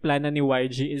talaga yung plan ni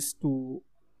YG is to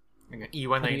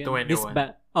iwan na yung 21.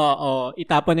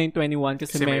 Itapon na yung 21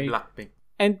 kasi may Blackpink.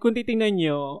 And kung titingnan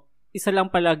nyo, isa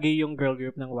lang palagi yung girl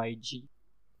group ng YG.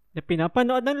 Na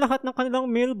pinapanood ng lahat ng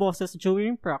kanilang male bosses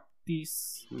during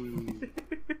practice.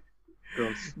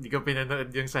 Gross. Hindi ko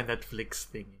pinanood yung sa Netflix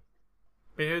thing.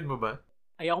 Pinanood mo ba?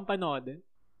 Ayokong panoodin.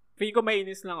 Feeling ko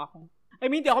mainis lang ako. I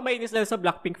mean, hindi ako mainis lang sa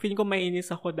Blackpink. Feeling ko mainis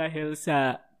ako dahil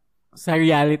sa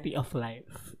reality of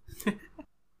life.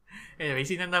 Anyway,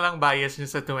 sino na lang bias nyo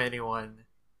sa 21?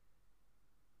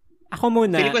 Ako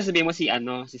muna. Feeling ko sabihin mo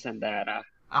si Sandara.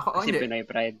 Ako, Kasi hindi. Pinoy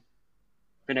Pride.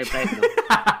 Pinoy Pride, no?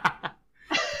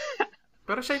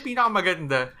 Pero siya yung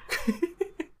pinakamaganda.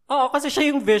 Oo, kasi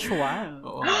siya yung visual.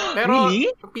 Oo. Pero,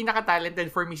 Really? yung pinaka-talented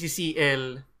for me si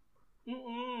CL.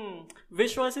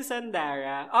 Visual si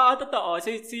Sandara. Oo, totoo.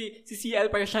 Si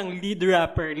CL parang siyang lead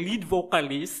rapper, lead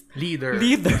vocalist. Leader.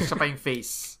 Siya pa yung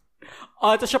face.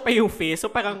 Oo, tapos siya pa yung face.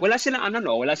 So parang, Wala silang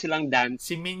wala silang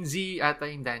Si Minzy ata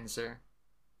yung dancer.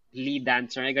 lead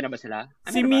dancer. Ay, gano'n ba sila?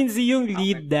 si Minzy yung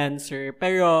lead dancer.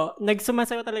 Pero,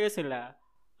 nagsumasayo talaga sila.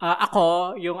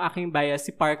 Ako, yung aking bias,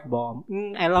 si Park Bom.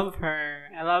 I love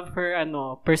her. I love her,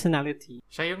 personality.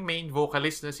 Siya yung main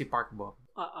vocalist na si Park Bom.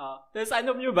 Oo. Tapos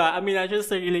nyo ba, aminado siya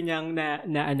sa sarili niyang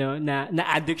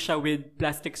na-addict siya with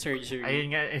plastic surgery.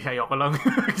 Ayun nga, ayoko lang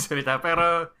magsalita.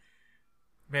 Pero,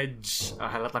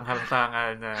 halatang-halata nga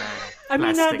na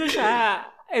Aminado plastic. siya.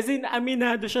 As in,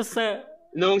 aminado siya sa...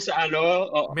 Nung sa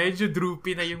Medyo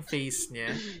droopy na yung face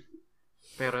niya.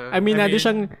 Pero, Aminado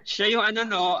siyang... siya yung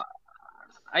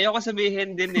ayoko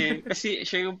sabihin din eh. Kasi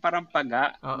siya yung parang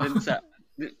paga. Dun sa,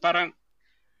 parang,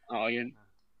 yun.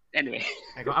 Anyway.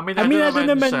 Aminado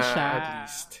naman siya, at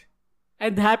least.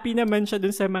 And happy naman siya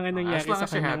dun sa mga nangyari As long sa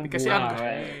as you're kanyang happy. Kasi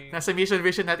buhay. nasa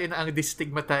vision natin ang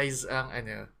destigmatize ang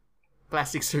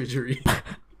plastic surgery.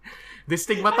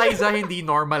 Destigmatize hindi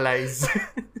normalize.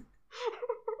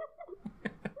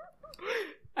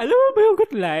 Alam mo ba yung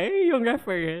gutlay? Yung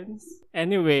reference?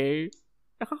 Anyway,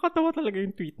 nakakatawa talaga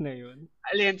yung tweet na yun.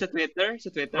 Alin sa Twitter?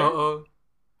 Sa Twitter? Oo.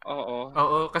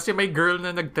 Oo. Kasi may girl na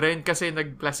nag-trend kasi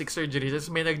nag-plastic surgery. Tapos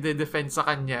may nagde-defend sa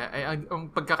kanya. Ay, ang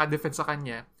pagkaka-defend sa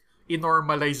kanya,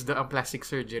 i-normalize ang plastic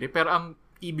surgery. Pero ang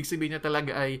ibig sabihin niya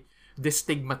talaga ay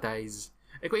destigmatize.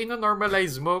 Kung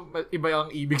ino-normalize mo, iba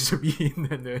ang ibig sabihin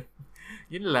na nun.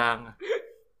 Yun lang.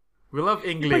 We love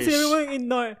English.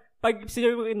 Pag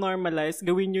sinabi mong i-normalize,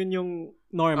 gawin yun yung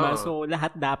normal. So,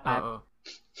 lahat dapat. Oo.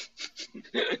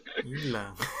 Yun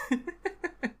lang.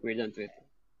 Weird on Twitter.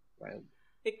 Wild.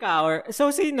 Ikaw, so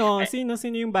sino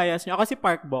yung bias niya? Ako si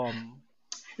Park Bom.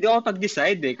 Hindi ako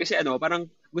pag-decide eh. Kasi parang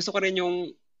gusto ko rin yung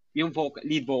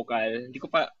lead vocal. Hindi ko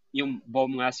pa yung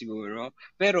Bom nga siguro.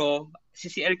 Pero, si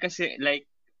CL kasi like,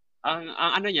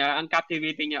 ang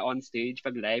captivating niya on stage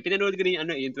pag live. Pinanood ko rin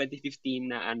yung 2015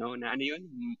 na yun?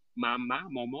 Mama?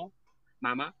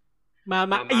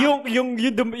 Yung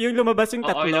lumabas yung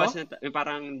tatlo? Oo, lumabas yung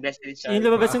parang Destiny Child. Yung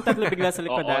lumabas yung tatlo bigla sa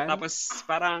likodan? Oo, tapos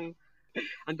parang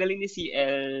ang galing ni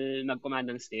CL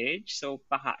mag-command ng stage. So,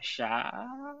 paka siya.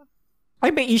 Ay,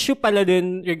 may issue pala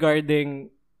din regarding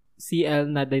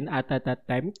CL na din at that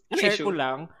time. Share ko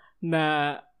lang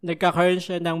na nagkakaroon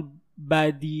siya ng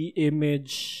body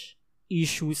image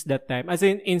issues that time. As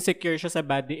in, insecure siya sa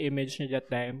body image niya that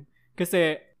time.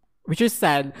 Kasi, which is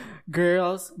sad,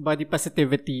 girls, body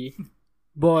positivity.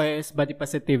 Boys, body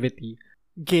positivity.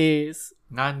 Gays,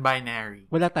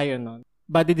 non-binary. wala tayo nun.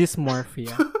 Body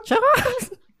dysmorphia. Tsaka,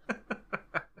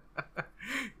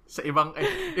 Sa ibang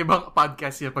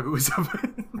podcast yan pag-uusapan.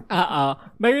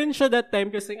 mayroon siya that time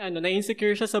kasi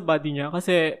na-insecure siya sa body niya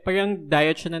kasi parang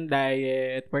diet siya ng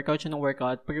diet, workout siya ng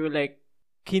workout, pero like,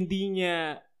 hindi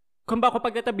niya, kung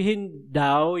pag natabihin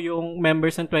daw yung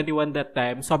members ng 21 that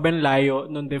time, sobrang layo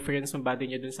nung difference ng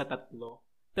body niya dun sa tatlo.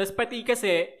 Tapos pati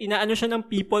kasi, inaano siya ng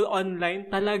people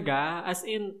online talaga, as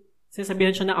in,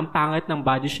 sinasabihan siya na ang pangit ng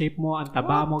body shape mo, ang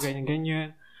taba mo,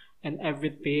 ganyan-ganyan, and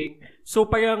everything. So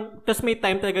parang, tas may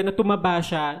time talaga na tumaba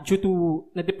siya due to,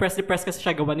 na-depress kasi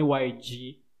siya gawa ni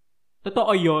YG.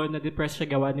 Totoo yun, na-depress siya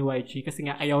gawa ni YG kasi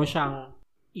nga ayaw siyang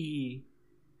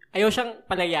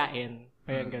palayain.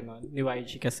 Parang ganon, ni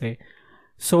YG kasi.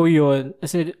 So yun,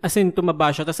 as in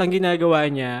tumaba siya. Tas ang ginagawa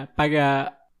niya,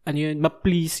 para,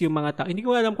 ma-please yung mga tao. Hindi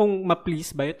ko alam kung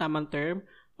ma-please ba yung tamang term.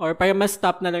 Or para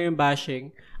ma-stop na lang yung bashing.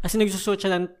 As in, nagsusuot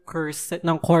siya ng corset,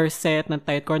 ng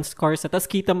tight corset. Tapos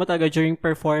kita mo talaga during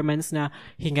performance na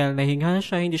hingal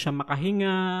siya, hindi siya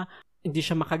makahinga, hindi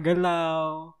siya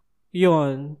makagalaw.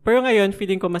 Yun. Pero ngayon,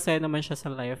 feeling ko masaya naman siya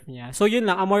sa life niya. So yun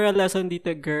lang, a moral lesson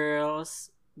dito, girls,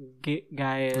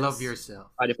 guys. Love yourself.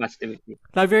 Body positivity.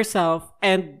 Love yourself.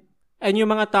 And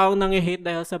yung mga taong nang-hate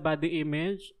dahil sa body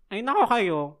image, ay nako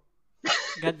kayo.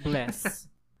 God bless.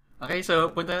 Okay, so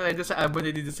punta na tayo sa album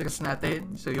na didiscuss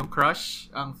natin. So yung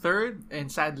Crush, ang third and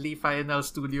sadly final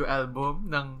studio album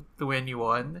ng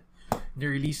 21,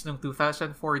 na-release noong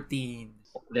 2014.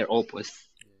 Their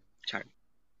opus. Char.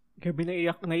 Grabe,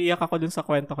 naiiyak ako dun sa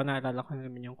kwento ko. Naalala ko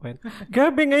naman yung kwento.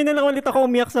 Grabe, ngayon na lang ulit ako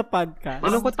umiyak sa podcast.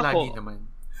 Malungkot ako. Lagi naman.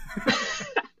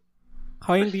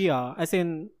 Hindi As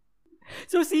in,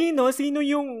 so sino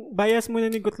yung bias mo na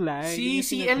ni Gutlay? Si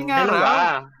CL nga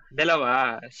raw.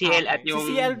 Dalawa. CL at yung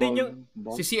Si CL din yung...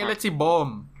 Si CL at si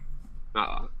Bom.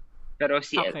 Oo. Pero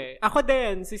CL. Okay. Ako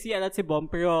din, si CL at si Bom,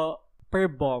 pero per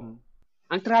Bom.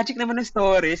 Ang tragic naman ng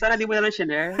story. Sana di mo na lang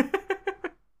share.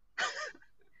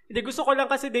 Hindi, gusto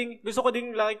ko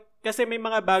din like, kasi may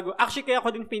mga bago. Actually, kaya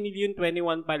ako din pinili yung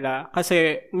 21 pala.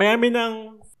 Kasi marami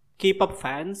ng K-pop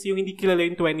fans yung hindi kilala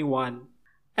yung 21.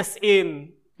 As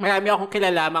in, marami akong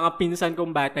kilala, mga pinsan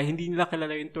kong bata, hindi nila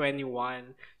kilala yung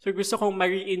 21. So, gusto kong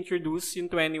ma-reintroduce yung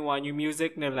 21, yung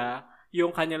music nila,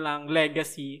 yung kanilang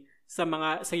legacy sa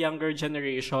younger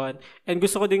generation. And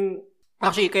gusto ko ding,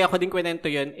 actually, kaya ko ding kwento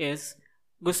yun is,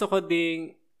 gusto ko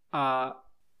ding,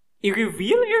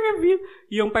 i-reveal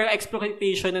yung parang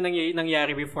exploitation na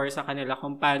nangyari before sa kanila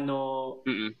kung paano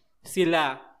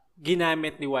sila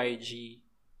ginamit ni YG.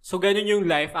 So, ganun yung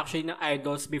life actually ng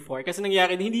idols before. Kasi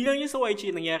nangyari, hindi lang yung sa YG,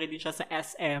 nangyari din siya sa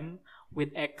SM, with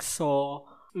EXO,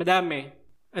 madami.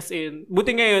 As in,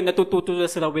 buti ngayon, natututo na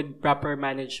sila with proper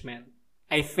management.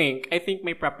 I think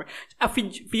may proper...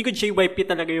 Feel ko JYP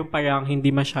talaga yung parang hindi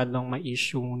masyadong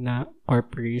ma-issue na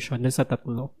corporation dun sa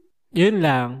tatlo. Yun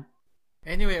lang.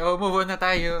 Anyway, move on na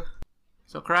tayo.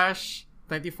 So, Crush,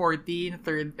 2014,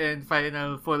 third and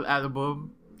final full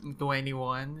album,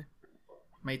 21.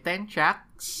 May 10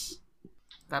 tracks.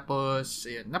 Tapos,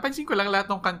 ayun. Napansin ko lang lahat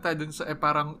ng kanta dun sa,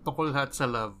 parang tungkol lahat sa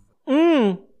love.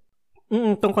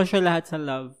 Tungkol siya lahat sa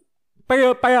love.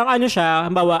 Pero parang ano siya,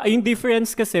 halimbawa, yung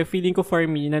difference kasi, feeling ko for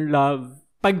me, ng love,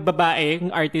 pag babae, yung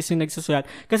artist yung nagsusulat.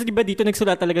 Kasi diba dito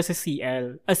nagsulat talaga si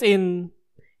CL. As in,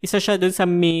 isa siya dun sa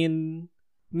main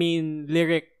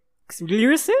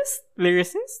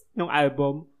lyricist ng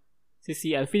album, si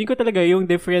CL. Feeling ko talaga yung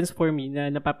difference for me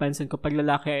na napapansin ko pag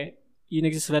lalaki yung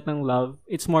nagsusulat ng love,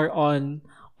 it's more on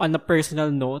a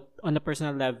personal note, on a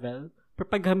personal level. Pero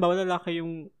pag halimbawa lalaki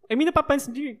yung,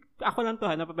 napapansin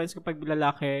ko pag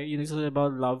lalaki yung nagsusulat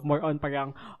about love, more on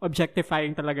parang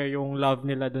objectifying talaga yung love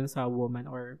nila dun sa woman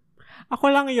or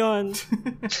ako lang yon.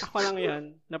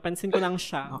 Napansin ko lang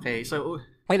siya. Okay, so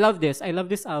I love this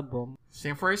album.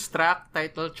 So yung first track,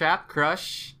 title track,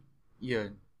 Crush,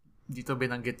 yun. Dito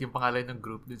binanggit yung pangalan ng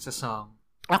group dun sa song.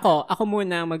 Ako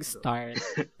muna mag-start.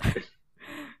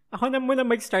 Ako na muna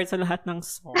mag-start sa lahat ng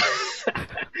song.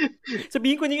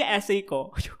 Sabihin ko niyo yung essay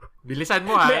ko. Bilisan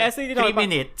mo ha. 3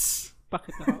 minutes.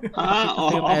 Bakit ako?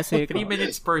 Yung essay ko. 3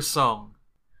 minutes per song.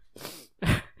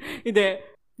 Hindi.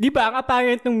 Di ba, ang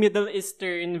apparent ng Middle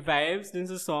Eastern vibes dun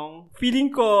sa song, feeling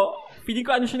ko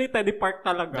ano siya ni Teddy Park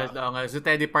talaga. Oo nga, so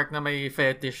Teddy Park na may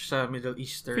fetish sa Middle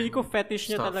Eastern. Feeling ko fetish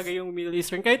niya talaga yung Middle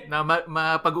Eastern. Kahit na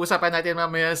mapag-uusapan natin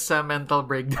mamaya sa mental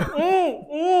breakdown.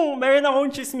 Meron akong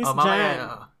chismis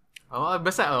dyan.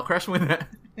 Basta, crush mo na.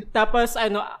 Tapos,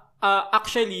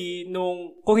 actually,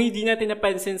 kung hindi natin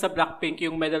napansin sa Blackpink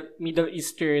yung Middle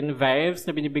Eastern vibes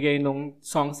na binibigay nung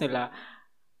songs nila,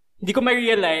 hindi ko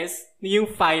ma-realize na yung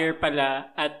Fire pala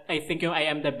at I think yung I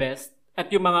Am The Best at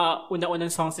yung mga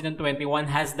una-unang songs ng 21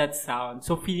 has that sound.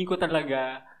 So, feeling ko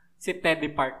talaga si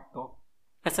Teddy Park to.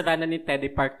 Kasalanan ni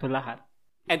Teddy Park to lahat.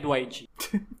 And YG.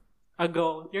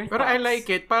 Your thoughts? Pero I like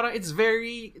it. Parang it's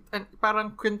very,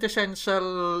 parang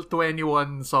quintessential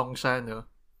 21 song siya, no?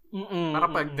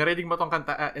 Parang pag narinig mo tong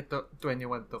kanta, ito,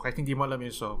 21 to. Kahit hindi mo alam yung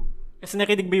song. Kasi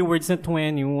nakinig ba yung words na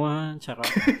 21? Charot.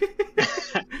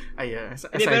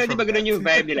 Hindi, pero di ba ganun yung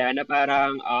vibe nila na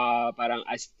parang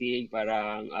astig,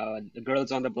 parang the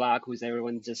girls on the block who's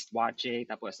everyone just watching,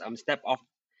 tapos step off,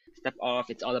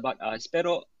 it's all about us.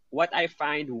 Pero what I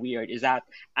find weird is that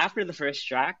after the first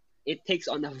track, it takes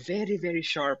on a very, very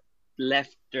sharp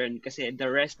left turn kasi the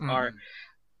rest are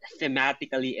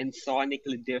thematically and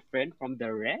sonically different from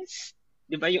the rest.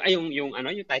 Di ba yung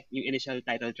initial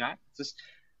title track? So,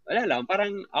 wala lang,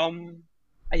 parang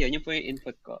yun po yung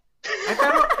input ko.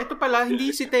 Pero ito pala,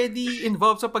 hindi si Teddy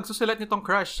involved sa pagsusulat nitong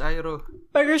Crush, Airo.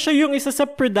 Pero siya yung isa sa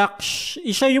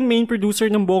siya yung main producer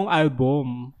ng buong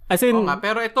album. As in,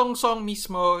 pero itong song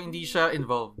mismo, hindi siya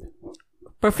involved.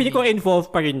 Pero feeling ko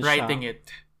involved pa rin siya. Writing it.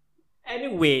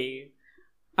 Anyway.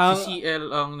 Si CL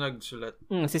ang nagsulat.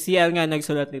 Si CL nga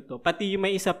nagsulat nito. Pati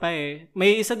may isa pa eh.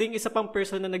 May isa pang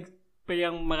person na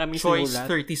parang maraming Choice sinulat.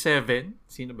 37?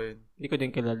 Sino ba yun? Hindi ko din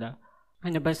kilala.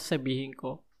 Ano ba sasabihin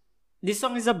ko? This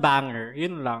song is a banger.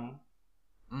 Yun lang.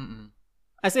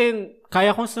 As in,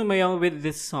 kaya kong sumayaw with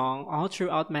this song all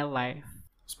throughout my life.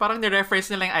 So, parang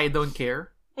ni-reference nila yung I Don't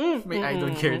Care. May I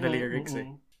Don't Care na lyrics eh.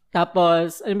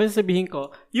 Tapos, ano ba sabihin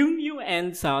ko? Yung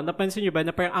end sound, napansin nyo ba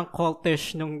na parang ang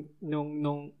cultish nung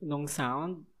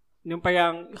sound? Yung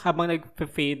parang habang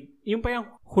nag-fade, yung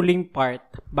parang huling part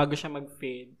bago siya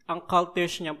mag-fade. Ang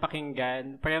cultish niyang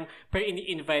pakinggan, parang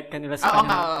ini-invite ka nila sa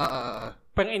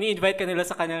parang ini-invite ka nila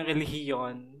sa kanyang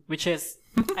relihiyon, which is,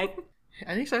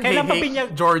 ano yung sabi? Kailan pa Hey,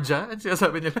 pinyag- Georgia? Ano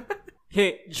sinasabi nila?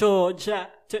 hey, Georgia,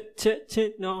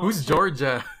 no. Who's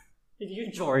Georgia? Hindi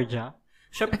yung Georgia.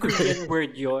 Siyempre, Korean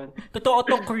word yon. Totoo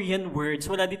tong Korean words.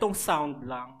 Wala ditong sound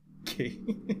lang. Okay.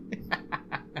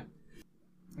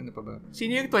 Ano pa ba?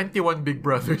 Sino yung 21 Big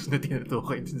Brothers na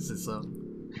tinutukoy din sa song?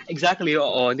 Exactly,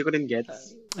 oo. Hindi ko rin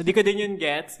gets. Hindi ko din yun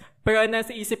gets. Pero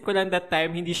nasa isip ko lang that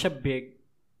time, hindi siya big.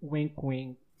 Wink,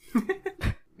 wink.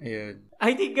 Ayun.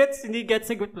 Ay, hindi gets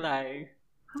a reply.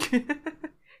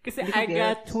 Kasi I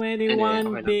got 21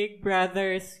 okay big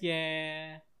brothers,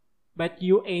 yeah. But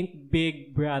you ain't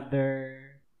big brother.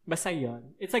 Basta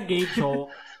yun. It's a gay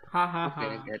joke. Ha ha ha.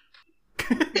 Okay,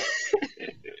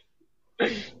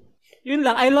 Yun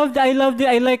lang. I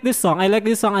like this song. I like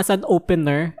this song as an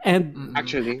opener. And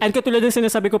actually, and katulad ng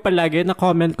sinasabi ko palagi na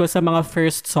comment ko sa mga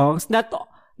first songs. Not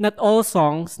all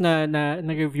songs na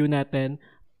review natin.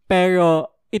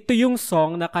 Pero ito yung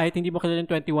song na kahit hindi mo kilala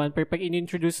ng 21, pero pag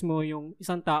in-introduce mo yung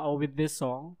isang tao with this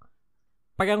song,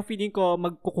 parang feeling ko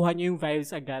magkukuha niyo yung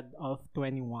vibes agad of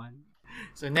 21.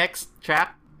 So next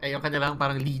track ay yung kanilang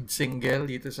parang lead single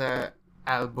dito sa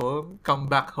album, Come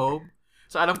Back Home.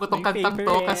 So alam ko tong My kantang to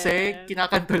favorite. kasi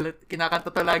kinakanta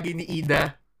to lagi ni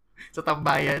Ida sa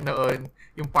tambayan noon,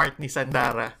 yung part ni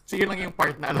Sandara. So yun lang yung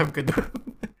part na alam ko doon.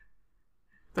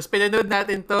 Tapos pinanood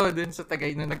natin to dun sa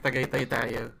nung nagtagaytay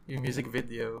tayo, yung music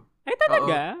video. Ay,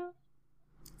 talaga? Oo.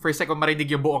 First time ko marinig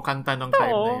yung buong kanta nung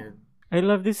time na yun. I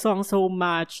love this song so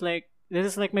much. Like, this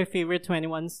is like my favorite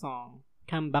 21 song.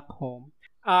 Come Back Home.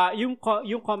 Yung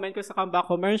comment ko sa Come Back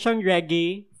Home, meron siyang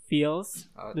reggae feels.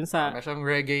 Dun sa Meron siyang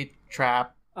reggae,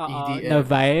 trap, EDM. na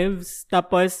vibes.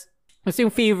 Tapos, mas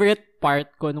yung favorite part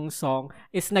ko nung song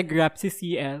is nag-rap si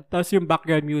CL. Tapos yung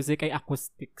background music ay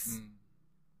acoustics.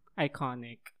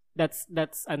 Iconic. That's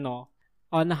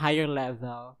on a higher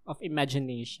level of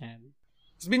imagination.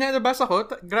 Tapos binabasa ko,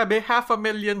 grabe,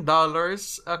 $500,000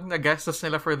 ang nagastos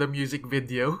nila for the music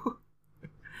video.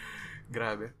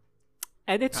 Grabe.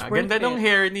 And it's worth ganda it. nung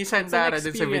hair ni Sandara It's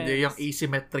an dun sa video, yung experience.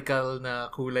 asymmetrical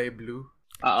na kulay blue.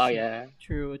 oo, yeah.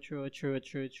 True.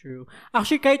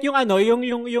 Actually, kahit yung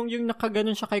yung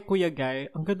nakaganon siya kay Kuya Guy,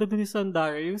 ang ganda din ni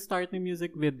Sandara. Yung start ng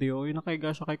music video, yung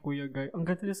nakahiga siya kay Kuya Guy, ang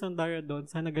ganda ni Sandara doon.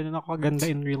 Sana ganun ako kaganda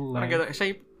in real life.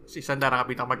 Si Sandara ang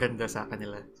pinakamaganda sa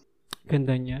kanila.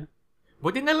 Ganda niya.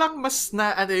 Buti na lang mas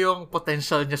na yung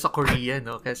potential niya sa Korea,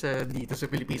 no? Kaysa dito sa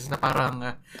Pilipinas na parang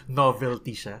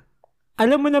novelty siya.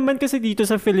 Alam mo naman kasi dito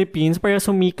sa Philippines, para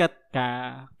sumikat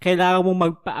ka, kailangan mong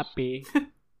magpaapi.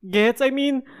 Gets? I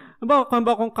mean,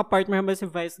 kung kapartner mo si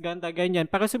Vice ganda, ganyan.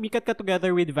 Para sumikat ka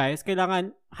together with Vice,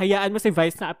 kailangan hayaan mo si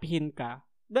Vice na apihin ka.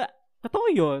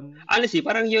 Totoo yun. Honestly,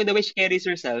 parang the way she carries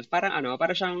herself, parang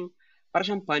parang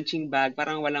siyang punching bag,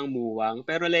 parang walang muwang.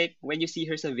 Pero like, when you see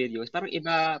her sa videos, parang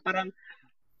iba, parang,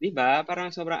 di ba? Parang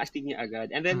sobrang astig niya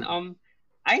agad. And then,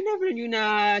 I never knew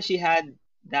na she had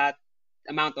that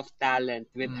amount of talent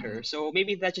with her. So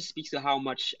maybe that just speaks to how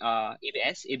much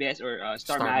ABS or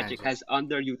Star Magic has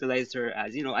underutilized her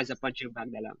as, as a punching bag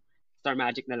na lang. Star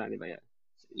Magic na lang, di ba?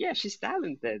 Yeah, she's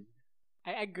talented.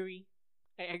 I agree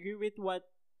with what...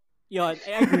 Yon,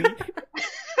 I agree.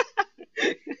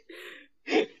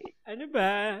 Ano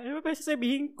ba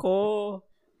sasabihin ko?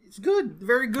 It's good.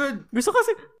 Very good. Gusto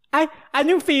kasi...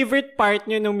 anong favorite part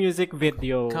niyo ng music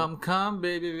video? Come,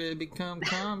 baby, come,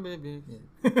 baby.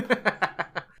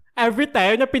 Every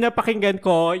time na pinapakinggan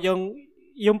ko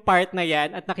yung part na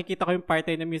yan at nakikita ko yung part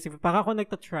na yun ng music video, parang ako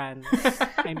nagtatrans.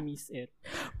 I miss it.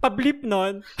 Pablip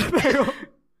nun. Pero...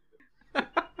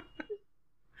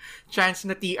 Trans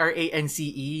na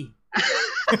TRANCE.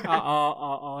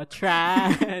 Oo.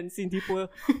 Trans. Hindi po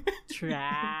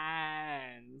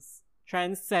trans.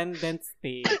 Transcendent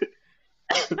state.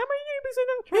 Tama yung ibig sabihin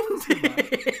ng trans, diba?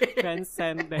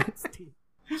 Transcendent state.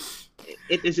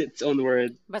 It is its own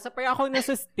word. Basta parang ako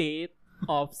nasa state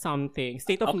of something.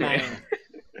 State of mind.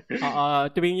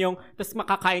 Tuwing yung, tas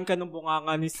makakain ka ng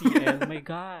bunganga ni CL. My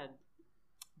God.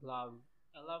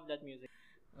 I love that music.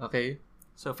 Okay.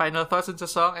 So, final thoughts on sa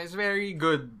song is very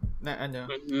good na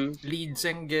lead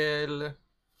single.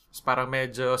 Parang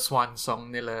medyo swan song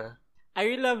nila. I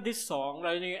really love this song,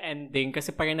 lalo na yung ending,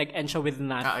 kasi parang nag-end siya with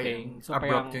nothing. So,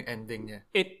 abrupt parang, yung ending niya.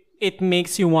 It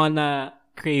makes you wanna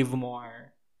crave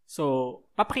more. So,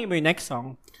 papakinggan mo yung next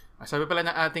song. Sabi pala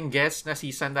ng ating guest na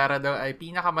si Sandara daw ay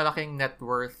pinakamalaking net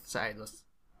worth sa Idols.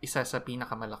 isa sa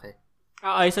pinakamalaki.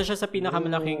 Isa siya sa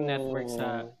pinakamalaking network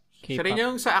sa K-pop. Siya rin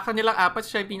yung sa kanilang apat,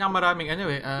 siya yung pinakamaraming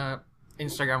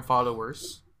Instagram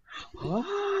followers.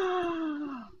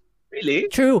 Really?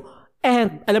 True.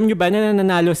 And alam niyo ba na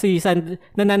nananalo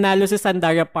si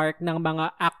Sandara Park ng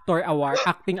mga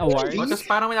acting awards? Tapos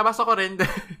parang nabasa ko rin,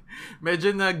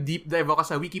 medyo nag-deep dive ako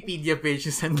sa Wikipedia page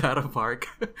ni Sandara Park.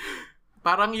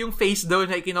 Parang yung face daw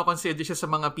na ikinoconsider siya sa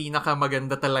mga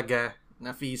pinakamaganda talaga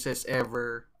na faces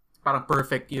ever. Parang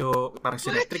perfect yung, parang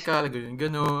symmetrical,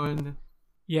 ganun.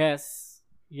 Yes,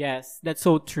 that's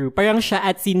so true. Parang siya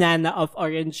at si Nana of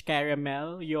Orange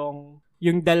Caramel,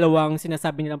 yung dalawang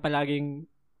sinasabi nilang palaging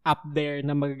up there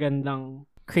na magagandang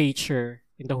creature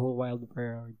in the whole wild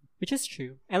world. Which is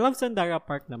true. I love Sandara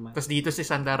Park naman. Tapos dito si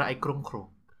Sandara ay krung-krung.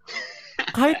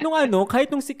 kahit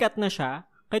nung sikat na siya,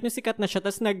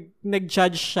 tapos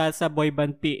nag-judge siya sa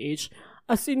Boyband PH,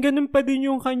 as in, ganun pa din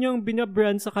yung kanyang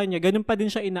binabrand sa kanya. Ganun pa din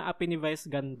siya inaapi ni Vice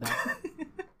Ganda.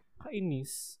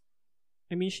 Kainis.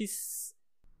 I mean, she's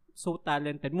so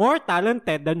talented. More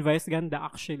talented than Vice Ganda,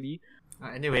 actually.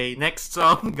 Anyway, next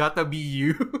song, Gotta Be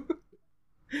You.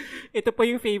 Ito po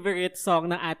yung favorite song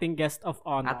ng ating guest of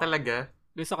honor. Talaga?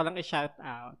 Gusto ko lang i-shout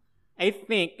out. I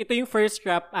think, ito yung first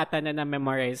rap ata na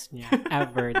na-memorize niya.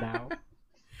 Ever daw.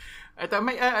 At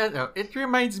it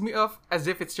reminds me of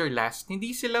As If It's Your Last.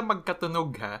 Hindi sila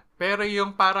magkatunog ha. Pero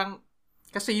yung parang,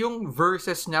 kasi yung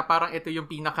verses niya, parang ito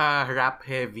yung pinaka-rap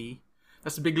heavy.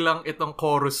 Tapos biglang itong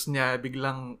chorus niya,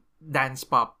 biglang dance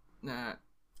pop.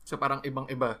 So parang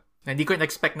ibang-iba. Na hindi ko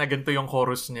in-expect na ganito yung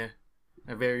chorus niya.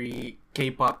 Na very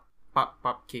K-pop,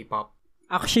 pop K-pop.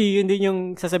 Actually, yun din yung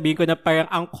sasabihin ko na parang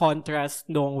ang contrast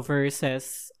nung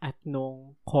verses at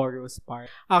nung chorus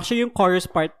part. Actually, yung chorus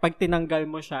part, pag tinanggal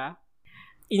mo siya,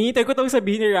 inintay ko itong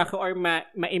sabihin ni Rako or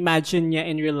ma-imagine niya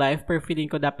in real life, pero feeling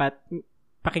ko dapat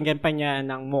pakinggan pa niya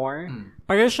ng more.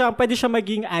 Parang pwede siya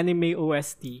maging anime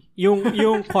OST.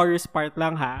 Yung chorus part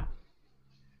lang ha.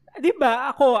 Diba?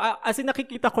 Ako, as in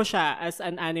nakikita ko siya as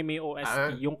an anime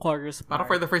OST, yung chorus part. Parang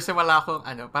for the first time, wala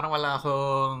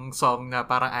akong song na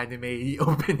parang anime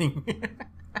opening.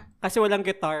 Kasi walang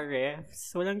guitar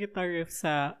riffs. Walang guitar riffs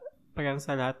sa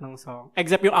lahat ng song.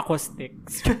 Except yung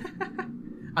acoustics.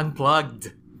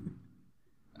 Unplugged.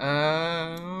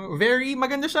 Very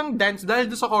maganda siyang dance.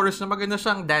 Dahil doon sa chorus na maganda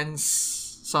siyang dance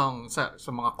song sa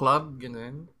mga club,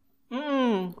 ganun.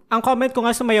 Ang comment ko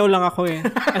nga, sumayaw lang ako eh.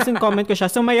 As in, comment ko siya,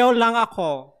 sumayaw lang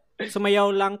ako.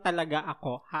 Sumayaw lang talaga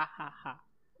ako. Ha, ha, ha.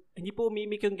 Hindi po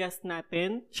umimik yung guest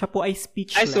natin. Siya po ay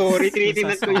speechless. Ay, sorry.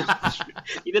 Tinitingnan ko yung...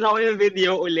 Tignan ako yung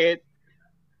video ulit.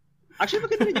 Actually,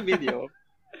 maganda rin yung video.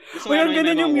 Ang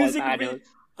ganda yung music video.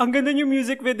 Ang ganda yung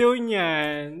music video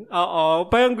niyan. Oo.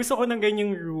 Parang gusto ko ng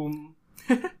ganyang room.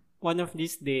 One of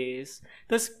these days.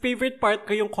 Tapos, favorite part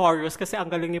ko yung chorus kasi ang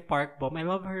galing ni Park Bom. I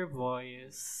love her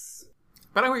voice.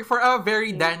 Parang for a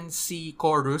very dancey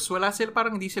chorus,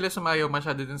 parang hindi sila sumayaw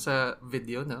masyado dun sa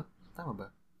video, no? Tama ba?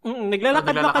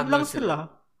 Naglalakad lang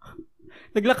sila.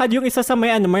 Naglakad yung isa sa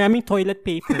maraming toilet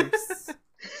papers.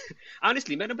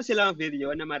 Honestly, meron ba silang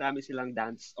video na marami silang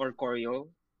dance or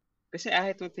choreo? Kasi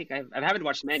I don't think I haven't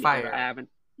watched many. Fire. I haven't...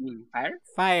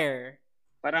 Fire.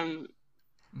 Parang...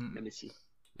 Let me see.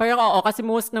 Parang oo, kasi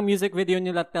most ng music video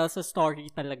nila tells a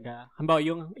story talaga. Halimbawa,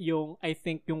 yung I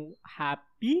think yung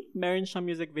Happy, meron siyang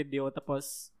music video,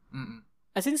 tapos,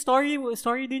 as in story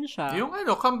din siya. Yung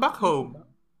Come Back Home.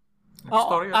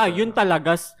 Yun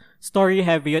talaga, story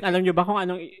heavy yun. Alam nyo ba kung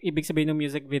anong ibig sabihin ng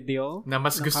music video? Na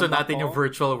mas gusto natin yung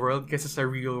virtual world kaysa sa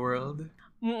real world.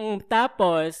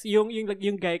 Tapos, yung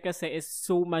guy kasi is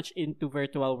so much into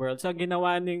virtual world. So, ang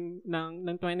ginawa ng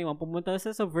 21, pumunta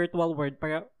sa virtual world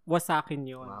para wasakin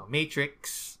yun. Wow.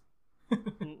 Matrix.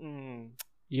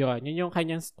 Yun yung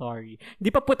kanyang story.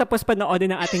 Hindi pa po tapos panoodin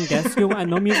ng ating guest yung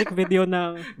music video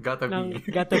ng Gotta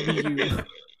Be You.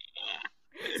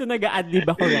 So, nag-a-adlib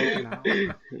ako right now.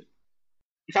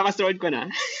 Ikakastroid ko na.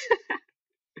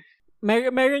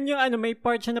 Meron yung may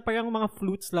part siya na parang mga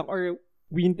flutes lang or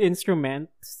wind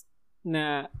instruments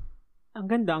na ang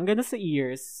ganda sa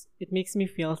ears. It makes me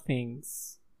feel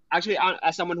things. Actually,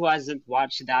 as someone who hasn't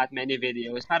watched that many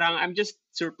videos, parang I'm just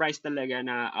surprised talaga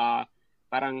na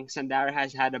parang Sandara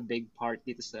has had a big part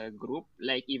dito sa group,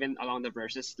 like even along the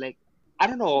verses. Like, I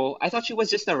don't know, I thought she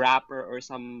was just a rapper or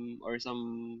some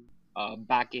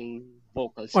backing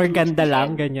vocals. Or ganda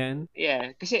lang, ganyan.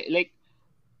 Yeah, kasi like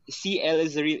CL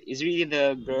is really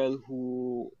the girl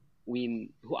who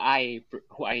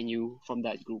I knew from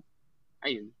that group.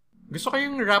 Ayun. Gusto ko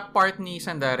yung rap part ni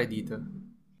Sandara dito.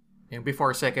 Yung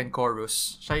before second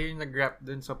chorus. Siya yung nag-rap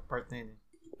dun sa part na yun.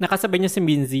 Nakasabay niya si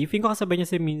Minzy. Feeling ko kasabay niya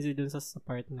si Minzy dun sa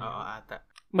part na yun. Oo, ata.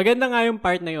 Maganda nga yung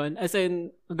part na yun. As in,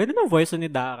 ang ganda ng voice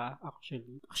ni Dara,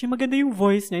 actually. Actually, maganda yung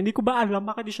voice niya. Hindi ko ba alam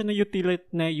bakit di siya na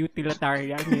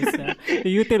utilitarian.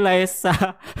 Na-utilize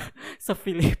sa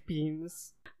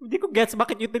Philippines. Hindi ko gets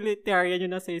bakit utilitarian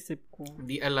yun nasa isip ko.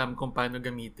 Hindi alam kung paano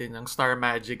gamitin ng Star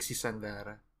Magic si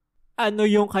Sandara. Ano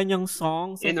yung kanyang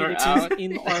song sa In or Philippines? out?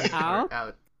 In or out?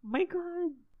 Out. My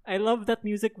God. I love that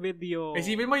music video.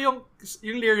 Isipin mo yung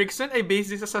lyrics nun ay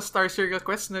based din sa Star Circle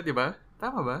Quest na, di ba?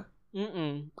 Tama ba?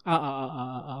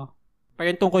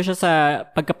 Parang tungkol siya sa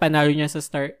pagkapanalo niya sa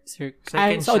Star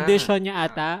Circle. Sa audition niya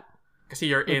ata. Kasi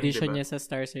you're in, audition diba? niya sa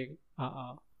Star Circle.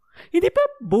 Hindi pa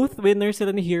both winners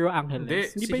sila ni Hero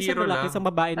Angeles? Hindi si ba isang Hero lalaki lang. sa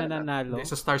babae na nanalo? Hindi,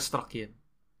 sa Starstruck yan.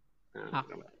 Ah,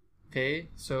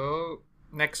 Okay, so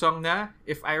next song na,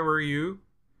 If I Were You.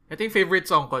 Ito yung favorite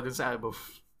song ko dun sa album.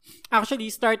 Actually,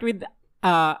 start with,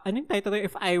 anong title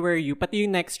If I Were You? Pati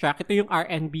yung next track, ito yung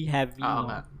R&B heavy. Oo no?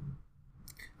 nga.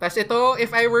 Tapos ito,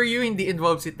 If I Were You, hindi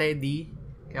involved si Teddy.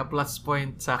 Kaya plus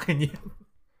point sa akin yan.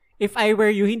 If I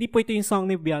Were You, hindi po ito yung song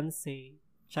ni Beyonce.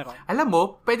 Charot. Alam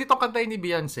mo, pwede itong kantayin ni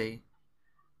Beyonce.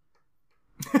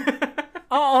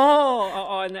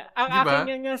 Oo. Ang Diba?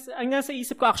 akin, ang nasa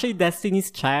isip ko actually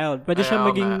Destiny's Child. Pwede siya oo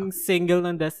maging single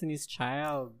ng Destiny's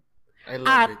Child. I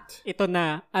love it. Ito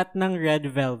na, at ng Red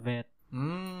Velvet.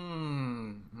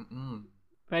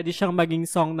 Pwede siyang maging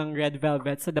song ng Red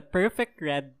Velvet sa The Perfect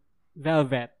Red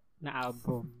Velvet na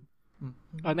album.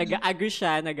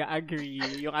 Nag-agree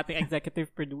yung ating executive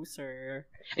producer.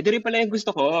 Ito rin pala yung gusto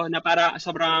ko na para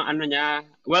sobrang ano niya.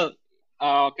 Well,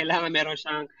 kailangan meron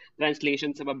siyang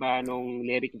translation sa baba nung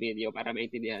lyric video para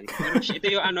maintindihan. Pero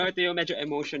ito yung medyo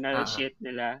emotional shit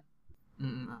nila.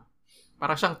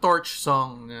 Parang siyang torch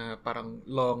song na parang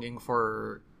longing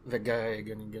for the guy,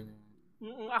 ganun.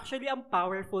 Actually, ang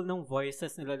powerful ng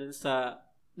voices nila dun sa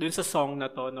song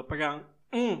na to, no? Parang,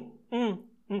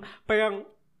 parang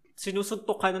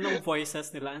sinusuntok na ng voices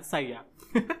nila. Ang saya.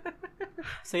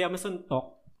 Saya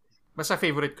masuntok. Basta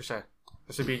favorite ko siya.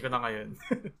 Sasabihin ko na ngayon.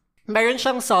 Meron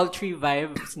siyang sultry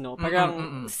vibes, no?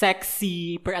 Parang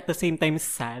sexy, but at the same time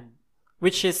sad.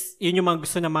 Which is, yun yung mga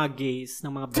gusto ng mga gays, ng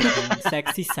mga bagay.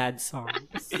 Sexy, sad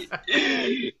songs.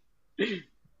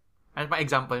 Ano pa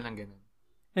example ng ganun?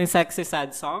 Yung sexy,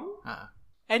 sad song?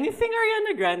 Anything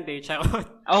Ariana Grande, charot.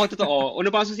 Totoo.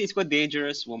 Una pa sa isip ko,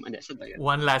 Dangerous Woman. Saan ba yun?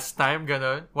 One last time,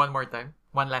 ganun? One more time?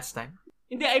 One last time?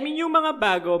 Hindi, I mean yung mga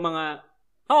bago, mga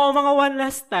one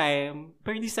last time.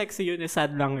 Pero hindi sexy yun,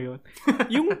 sad lang yun.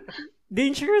 Yung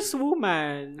Dangerous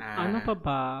Woman, ano pa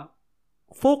ba?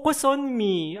 Focus on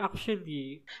Me,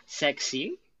 actually.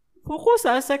 Sexy? Focus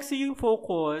sexy yung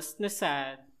focus na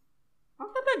sad.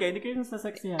 Ang talaga, hindi ko yung sa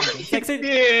sexy yan. Sexy.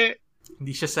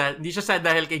 Hindi siya sad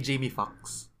dahil kay Jamie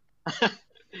Foxx.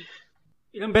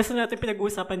 Ilang beses natin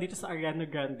pinag-uusapan dito sa Ariana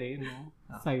Grande, no?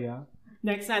 Saya.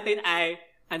 Next natin ay,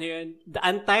 The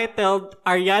Untitled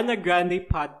Ariana Grande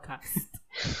Podcast.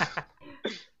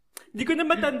 Hindi ko na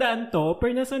matandaan to,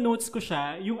 pero nasa notes ko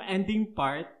siya, yung ending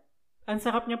part, ang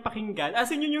sarap niyang pakinggan.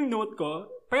 As in, yun yung note ko.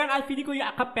 Parang feeling ko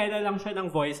yung acapella lang siya ng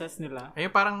voices nila.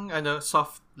 Ayun, parang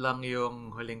soft lang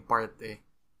yung huling part eh.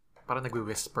 Parang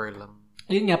nagwi-whisper lang.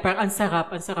 Ayun nga, parang ang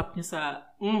sarap niya sa,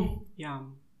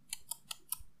 yum.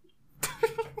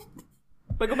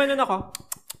 Pag gumanon ako,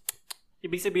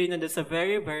 ibig sabihin na that's a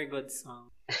very, very good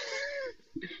song.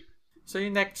 So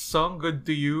yung next song, Good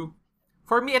to You.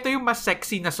 For me, ito yung mas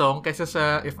sexy na song kaysa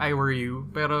sa If I Were You.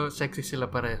 Pero sexy sila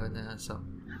pareho na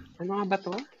song. Ano nga ba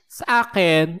to? Sa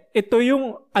akin, ito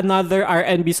yung another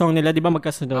R&B song nila, di ba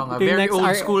magkasunod? Ito very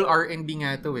old school R&B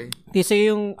nga to eh. Kasi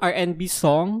yung R&B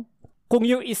song, kung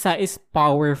yung isa is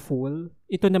powerful,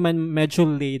 ito naman medyo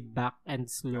laid back and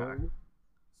slow.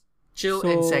 Chill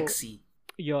and sexy.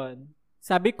 Yun.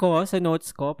 Sabi ko, sa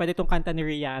notes ko, pwede itong kanta ni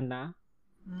Rihanna.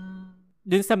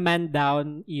 Dun sa Man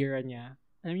Down era niya.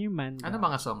 Alam mo yung Man Down? Ano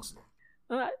mga songs?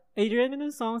 Adrian,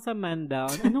 anong song sa Man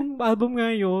Down? Anong album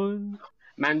nga yun?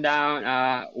 Man Down,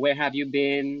 Where Have You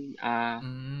Been?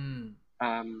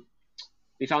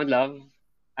 We Found Love.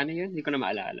 Ano yun? Hindi ko na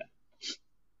maalala.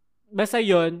 Basta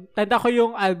yun, tanda ko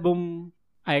yung album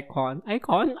Icon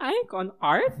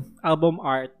art? Album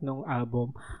art nung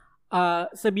album.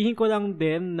 Sabihin ko lang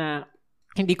din na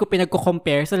hindi ko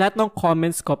pinagko-compare. Sa lahat ng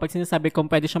comments ko, pag sinasabi ko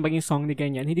pwede siyang maging song ni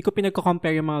ganyan, hindi ko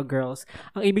pinagko-compare yung mga girls.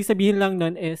 Ang ibig sabihin lang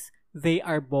nun is, they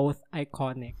are both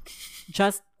iconic.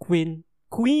 Just queen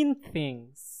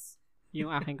things.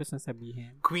 Yung aking gusto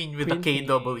sabihin. Queen with a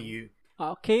KW.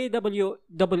 KWEEN.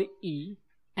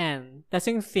 Tapos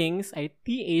yung things ay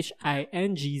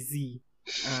THINGZ.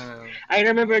 I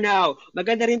remember now.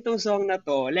 Maganda rin tong song na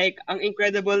to. Like, ang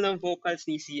incredible ng vocals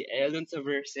ni CL dun sa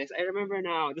verses. I remember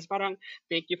now. Tapos parang,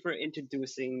 thank you for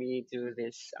introducing me to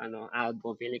this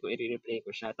album. Feeling ko i-replay ko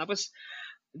siya. Tapos,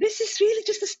 this is really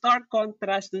just a stark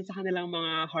contrast dun sa kanilang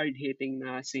mga hard-hitting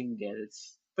na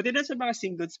singles. Pati dun sa mga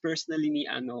singles personally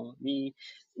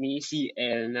ni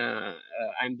CL na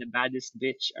I'm the baddest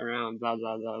bitch around, blah,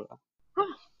 blah, blah.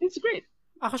 It's great.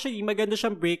 Actually, maganda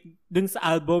siyang break dun sa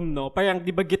album, no? Parang, di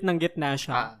ba gitnang-gitna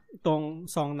siya, itong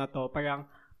song na to. Parang,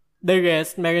 the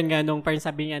rest, meron nga nung, parang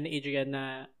sabi niya ni Adrian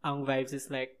na ang vibes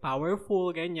is like, powerful,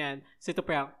 ganyan. So, ito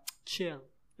parang, chill.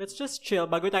 Let's just chill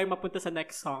bago tayo mapunta sa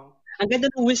next song. Ang ganda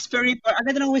ng whispery part,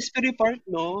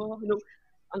 no?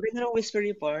 Ang ganda ng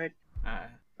whispery part.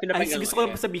 Ay, gusto ko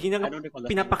lang sabihin na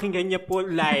pinapakinggan niya po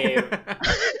live.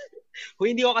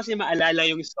 Kung hindi ko kasi maalala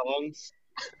yung songs,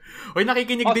 Uy,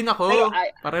 nakikinig din ako.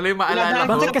 Para lang maalala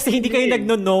ko. Bakit kasi hindi kayo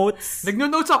nagno-notes?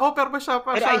 Nagno-notes ako, pero siya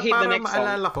para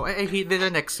maalala ko. I hate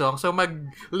the next song. So,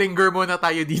 mag-linger muna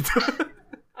tayo dito.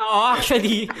 Oo,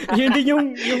 actually, yun din yung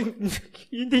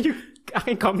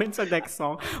aking comment sa next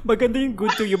song. Maganda yung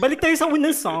Good to You. Balik tayo sa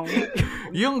unang song.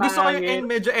 Yung gusto ko yung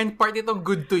medyo end part itong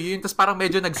Good to You. Tapos parang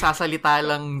medyo nagsasalita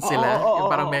lang sila.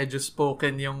 Yung parang medyo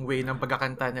spoken yung way ng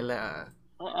pagkakanta nila.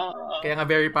 Kaya nga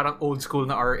very parang old school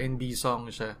na R&B song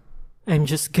siya. I'm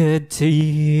just good to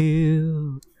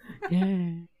you.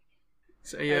 Yeah.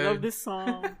 So, ayun. I love this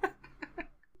song.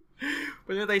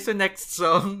 Punta tayo sa next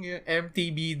song, yung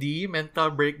MTBD,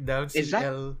 Mental Breakdown,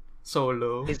 CL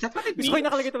Solo. Is that what it means? Gusto ko yung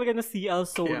nakalagay talaga na CL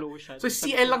Solo siya. So,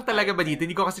 CL lang talaga ba dito?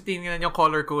 Hindi ko kasi tingnan yung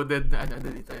color-coded na ano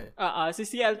dito. Si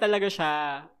CL talaga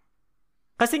siya.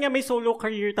 Kasi nga may solo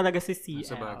career talaga si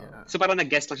CL. So, parang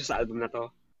nag-guest lang siya sa album na to?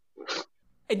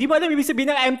 Di mo alam ibig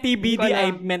sabihin ng MTBD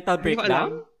ay mental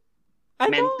breakdown?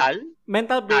 Ano?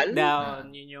 Mental breakdown.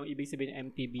 Yun yung ibig sabihin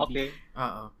ng MTBD. Okay.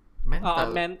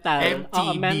 Mental.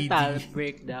 MTBD. Mental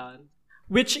breakdown.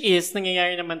 Which is,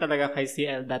 nangyayari naman talaga kay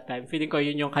CL that time. Feeling ko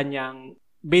yun yung kanyang,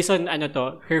 based on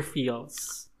her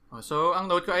feels. So,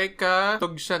 ang note ko ay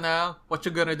katog siya na What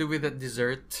You Gonna Do With That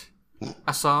Dessert?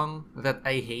 A song that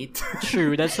I hate.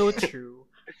 True, that's so true.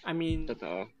 I mean,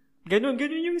 totoo. Ganun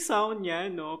yung sound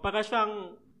niya, no? Para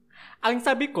siyang, ang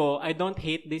sabi ko, I don't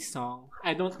hate this song.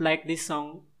 I don't like this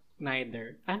song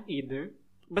neither. Either.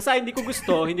 Basta hindi ko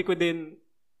gusto, hindi ko din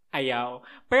ayaw.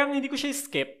 Parang hindi ko siya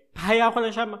skip. Hayaan ko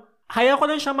lang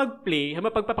siya mag-play.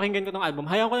 Pagpapakinggan ko ng album,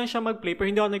 hayaan ko lang siya mag-play, pero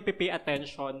hindi ako magpe-pay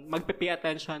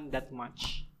attention that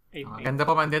much. Ganda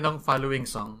pa man din ng following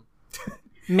song.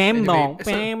 Membong.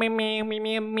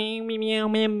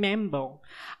 Membong.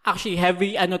 Actually,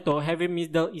 heavy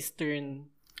Middle Eastern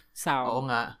sound. Oo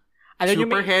nga.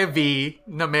 Super heavy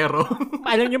na meron.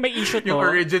 Alam nyo may issue to. Yung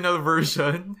original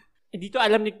version. Hindi to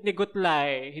alam ni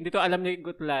Gutlay. Yung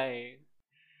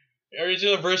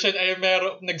original version ay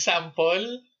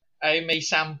nag-sample. Ay may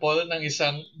sample ng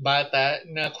isang bata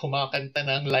na kumakanta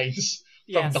ng lines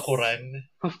from the Quran.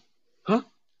 Huh?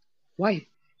 Why?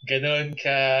 Ganon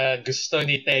ka gusto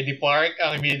ni Teddy Park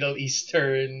ang Middle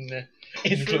Eastern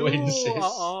influences. True,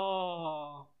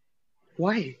 oo.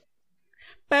 Why?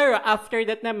 Pero after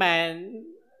that naman,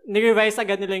 nirevise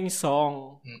agad nila yung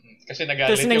song. Kasi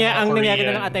nagalit yung mga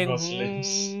Korean Muslims.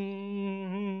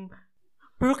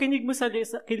 Pero kinig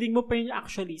mo pa rin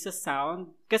actually sa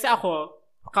sound. Kasi ako,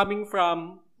 coming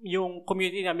from yung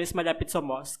community namin is malapit sa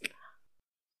mosque,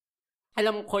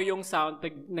 alam ko yung sound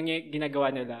na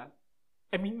ginagawa nila.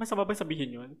 I mean, masama ba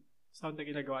sabihin yun? Sound na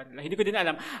ginagawa nila. Hindi ko din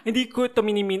alam. Hindi ko to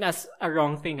minimin as a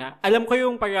wrong thing, ha. Alam ko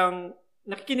yung parang,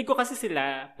 nakikinig ko kasi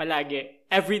sila palagi,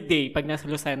 everyday, pag nasa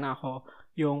Lucena ako,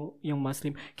 yung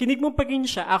Muslim. Kinig mo pa rin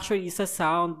siya actually sa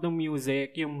sound ng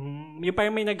music. Yung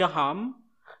parang may nag-hum.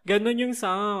 Ganon yung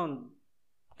sound.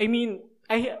 I mean,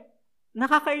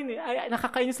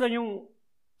 nakakainis lang yung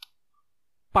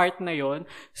part na yon.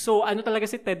 So, talaga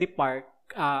si Teddy Park,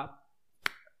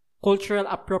 cultural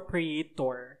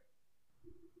appropriator.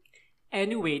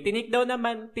 Anyway, tinake down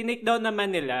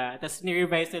naman nila, tapos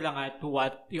ni-revise nila nga to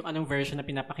what, yung anong version na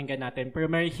pinapakinggan natin. Pero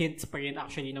may hints pa rin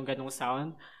actually nung ganong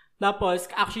sound. Tapos,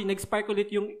 actually, nag-spark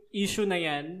ulit yung issue na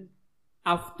yan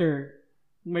after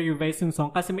may revise yung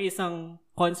song. Kasi may isang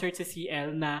concert sa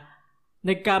CL na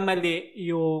nagkamali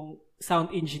yung sound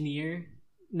engineer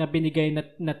na binigay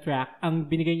na track. Ang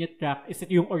binigay niya track is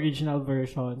yung original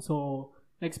version. So,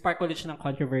 nag-spark ulit siya ng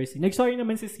controversy. Nag-sorry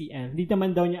naman si CL. Hindi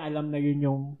naman daw niya alam na yun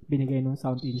yung binigay ng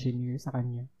sound engineer sa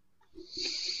kanya.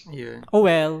 Yeah. Oh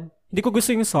well. Hindi ko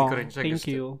gusto yung song. Thank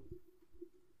gusto. you.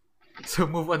 So,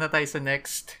 move on na tayo sa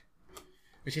next.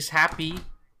 Which is Happy.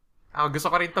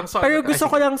 Gusto ko rin tong song. Pero gusto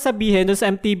ko lang sabihin dun sa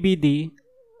MTBD,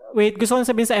 Wait, gusto ko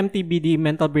sabihin sa MTBD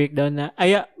Mental Breakdown na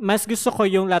mas gusto ko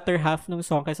yung latter half ng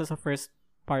song kaysa sa first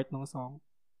part ng song.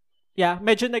 Yeah,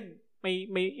 medyo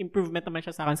may improvement naman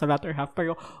siya sa akin sa latter half,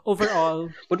 pero overall.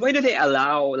 But why do they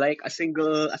allow like a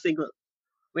single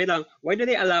wait lang, why do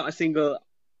they allow a single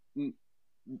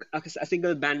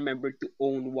band member to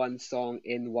own one song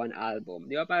in one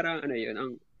album? Di ba parang ano yun,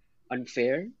 ang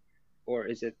unfair? Or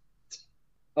is it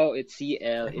it's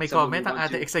CL. May comment ang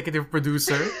ating executive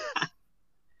producer.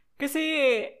 Kasi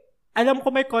alam ko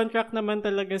may contract naman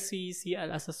talaga si CL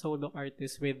as a solo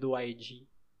artist with YG.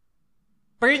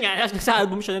 Pero yun nga, sa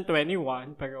album siya ng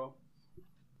 21, pero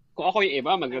kung ako yung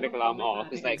iba, magreklamo ako.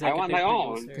 It's like, I want my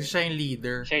own. Kasi siya yung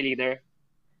leader.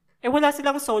 Wala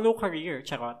silang solo career,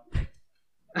 charot.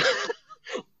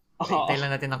 Hintayin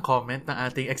lang natin ang comment ng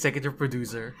ating executive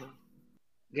producer.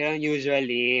 Ganun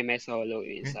usually, may solo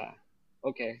isa.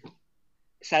 Okay.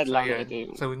 Sad lang ito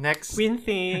yung... So, next. Queen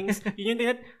Things. Yun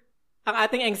yung ang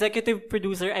ating executive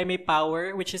producer ay may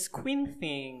power, which is Queen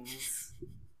Things.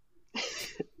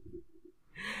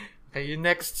 Okay, yung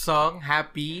next song,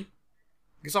 Happy.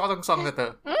 Gusto ko tong song na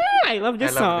to. I love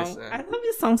this song. I love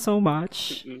this song so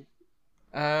much.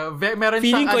 Meron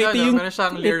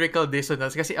siyang lyrical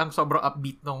dissonance kasi ang sobrang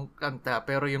upbeat nung kanta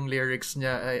pero yung lyrics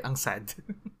niya ay ang sad.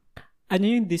 Ano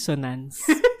yung dissonance?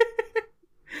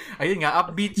 Ayun nga,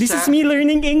 upbeat This siya. This is me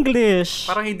learning English.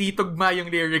 Parang hindi tugma yung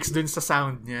lyrics dun sa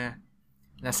sound niya.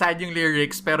 Na sad yung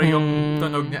lyrics pero yung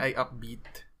tunog niya ay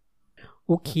upbeat.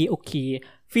 Okay.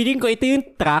 Feeling ko ito yung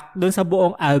track doon sa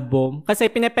buong album.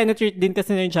 Kasi pinapenetrate din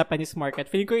kasi na yung Japanese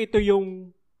market. Feeling ko ito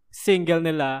yung single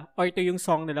nila or ito yung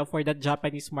song nila for that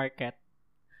Japanese market.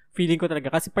 Feeling ko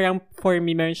talaga. Kasi parang for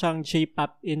me, meron siyang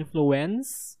J-pop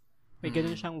influence. May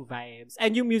ganun siyang vibes.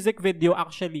 And yung music video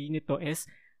actually nito is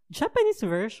Japanese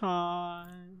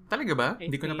version. Talaga ba?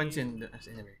 Hindi ko napansin.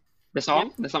 Anyway. The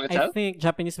song? The song itself? I think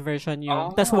Japanese version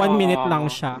yun. Tapos 1 minute lang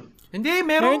siya. Hindi,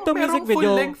 merong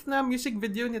full length na music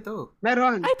video nito.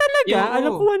 Meron. Ay, talaga?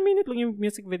 Alam ko 1 minute lang yung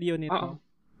music video nito.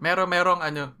 Merong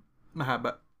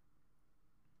mahaba.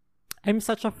 I'm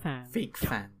such a fan. Fake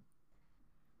fan.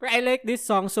 But I like this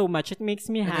song so much. It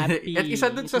makes me happy. At isa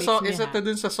dun sa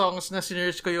songs na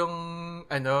sinearch ko yung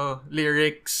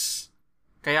lyrics.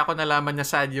 Kaya ako nalaman na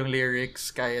sad yung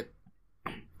lyrics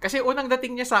kasi unang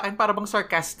dating niya sa akin para bang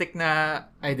sarcastic na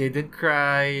I didn't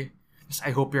cry.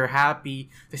 I hope you're happy.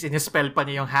 Tapos in-spell pa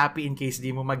niya yung happy in case di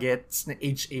mo magets na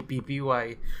Happy.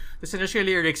 Tapos yung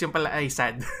lyrics yung pala ay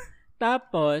sad.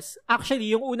 Tapos, actually,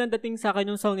 yung unang dating sa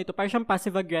akin yung song nito, parang siyang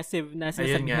passive-aggressive na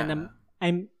sinasabihan na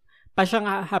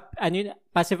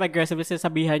passive-aggressive na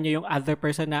sinasabihan niya yung other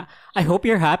person na I hope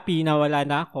you're happy na wala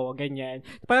na ako, ganyan.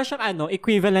 Parang siyang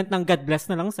equivalent ng God bless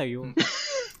na lang sa'yo.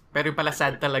 Pero yung pala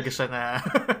sad talaga siya na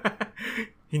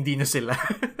hindi na sila.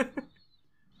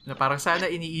 Na parang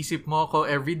sana iniisip mo ko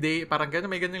everyday. Parang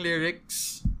gano'n, may gano'ng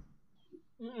lyrics.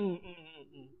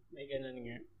 May gano'n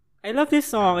nga. I love this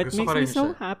song. It makes me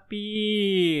so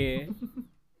happy.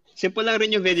 Simple lang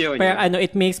rin yung video niya. Pero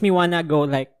it makes me wanna go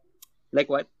like...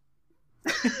 Like what?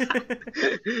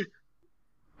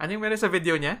 Ano yung meron sa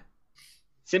video niya?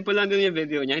 Simple lang din yung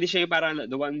video niya. Hindi siya yung parang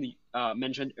the one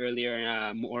mentioned earlier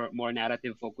na more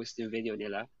narrative focused yung video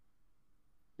nila.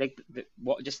 Like,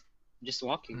 just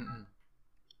walking. Mm-mm.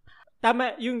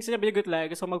 Tama, yung sinabi ni Gutlag,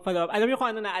 gusto mag-follow up. Alam niyo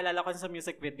kung ano naalala ko sa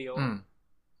music video?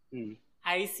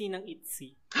 I See ng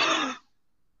ITZY.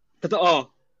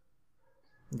 Totoo.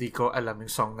 Hindi ko alam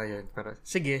yung song na yun. Pero,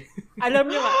 sige.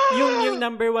 Alam niyo nga, yung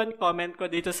number 1 comment ko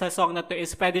dito sa song na to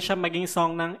is pwede siya maging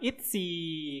song ng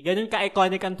ITZY. Ganun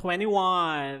ka-iconic ang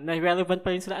 21. Na relevant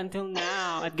pa rin sila until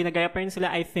now. At ginagaya pa rin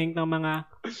sila, I think, ng mga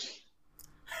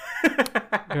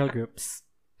girl groups.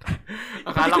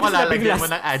 Akala ko lalagyan mo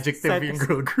ng adjective yung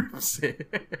girl groups eh.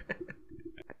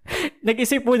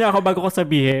 Nag-isip muna ako bago ko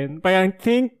sabihin. Parang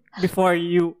think before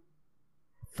you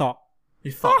talk.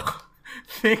 You talk.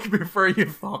 Think before you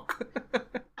talk.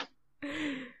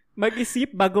 Mag-isip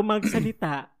bago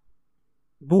magsalita.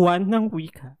 Buwan ng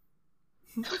wika.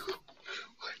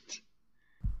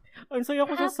 Ang saya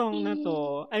ko sa song na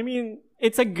to. I mean,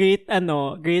 it's a great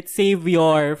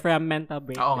savior from mental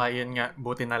breakdown. Oo nga, yun nga.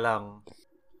 Buti na lang.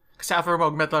 Kasi after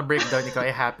mag-mental breakdown, ikaw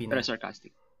ay happy na. Pero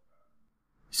sarcastic.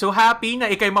 So happy na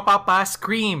ikaw'y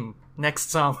mapapa-scream. Next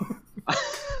song.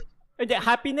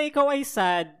 Happy na ikaw ay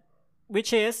sad.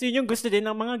 Which is, yun yung gusto din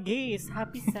ng mga gays.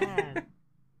 Happy, sad.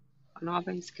 Ano nga ba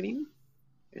yung scream?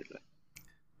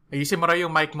 Ayusin mo raw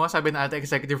yung mic mo, sabi ng ating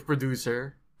executive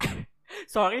producer.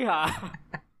 Sorry ha.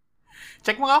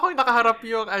 Check mo nga kung nakaharap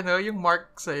yung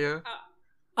mark sa'yo.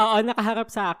 Oo, nakaharap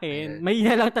sa akin. May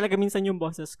lang talaga minsan yung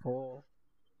boses ko.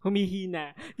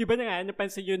 humihina. Di ba na nga,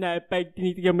 napansin nyo na pag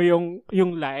tinitigyan mo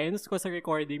yung lines ko sa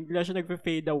recording, bigla siya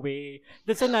nagpe-fade away.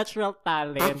 That's a natural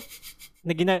talent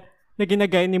na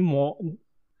ginagaya ni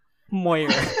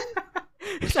Moira.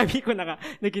 Sabi ko na nga,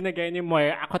 na ginagaya ni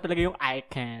Moira. Ako talaga yung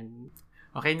icon.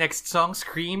 Okay, next song,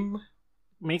 Scream.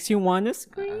 Makes you wanna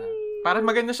scream. Parang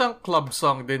maganda siyang club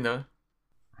song din, no?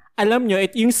 Alam nyo,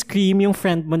 yung Scream, yung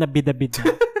friend mo na bida-bida.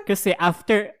 Kasi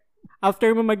after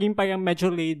mo maging parang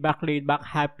medyo laid back,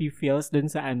 happy feels dun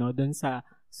sa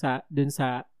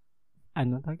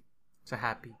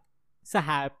Happy. Sa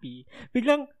happy.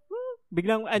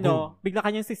 Biglang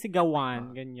kanyang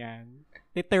sisigawan, ganyan.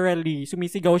 Literally,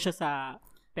 sumisigaw siya sa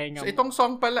tenga mo. So, itong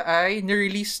song pala ay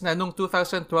nirelease na nung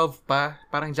 2012 pa.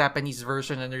 Parang Japanese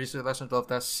version na nirelease 2012.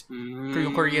 Tas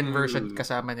yung Korean version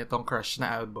kasama nitong Crush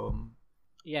na album.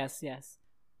 Yes.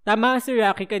 Tama si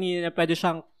Rocky kanina na pwede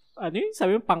siyang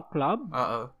sabi mo, punk club?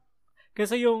 Oo.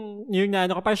 Kasi yung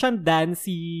parang siyang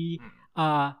dancey,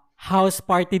 house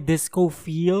party disco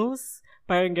feels.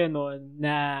 Parang ganon,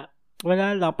 na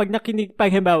wala lang. Pag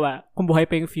halimbawa, kung buhay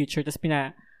pa yung future, pag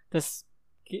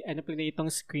na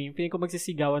itong Scream, feeling ko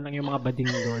magsisigawan lang yung mga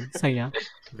bading doon. Saya.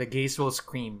 The gays will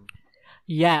scream.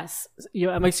 Yes.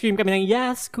 Mag-scream kami ng,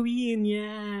 yes, queen,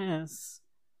 yes.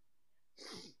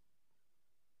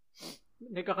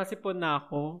 Nagkakasipon na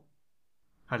ako.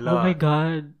 Hala. Oh my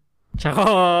God.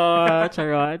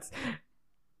 Charots.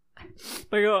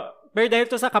 Pero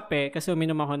dahil to sa kape, kasi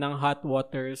uminom ako ng hot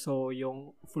water, so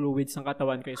yung fluids ng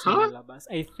katawan ko is lumalabas.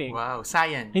 I think. Wow.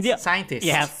 Science. Scientist.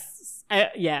 Yes.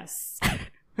 Yes.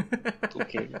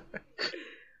 Okay.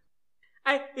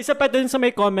 Ay, isa pa dun sa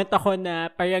may comment ako na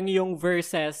parang yung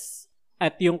verses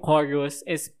at yung chorus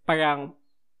is parang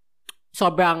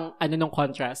sobrang nung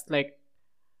contrast. Like,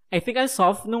 I think ang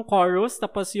soft nung chorus,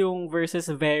 tapos yung verses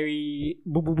very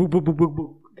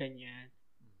ganyan.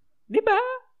 Diba?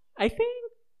 I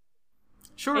think.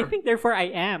 Sure. I think therefore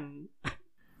I am.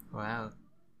 Wow.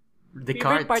 Descartes.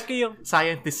 Favorite part ko yung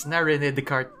Scientist na, René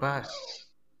Descartes pa.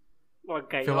 Wag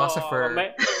kayo. Philosopher.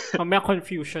 May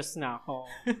Confucius na ako.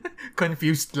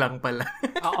 Confused lang pala.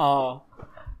 Oo.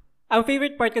 Ang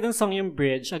favorite part ko ng song yung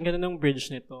bridge. Ang ganda ng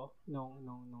bridge nito.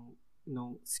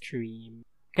 Nung Scream.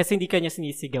 Kasi hindi kanya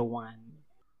sinisigawan.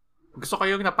 Gusto ko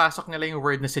yung napasok nila yung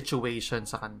word na situation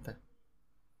sa kanta.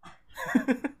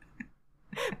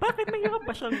 Bakit mahirap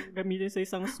ba siyang gamitin sa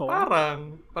isang song?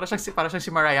 Parang siyang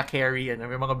si Mariah Carey.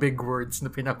 May mga big words na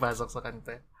pinapasok sa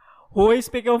kanta. Hoy,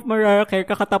 speaking of Mariah Carey,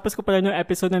 kakatapos ko pala ng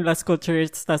episode ng Last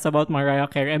Culturistas about Mariah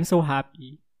Carey. I'm so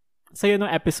happy. Sa'yo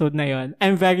nung episode na yon.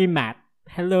 I'm very Matt.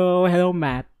 Hello,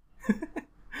 Matt.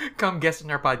 Come guest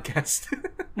on our podcast.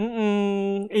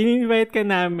 In-invite ka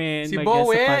namin. Si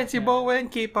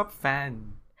Bowen, K-pop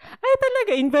fan. Ay,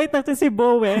 talaga. Invite natin si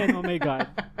Bowen. Oh my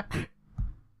God.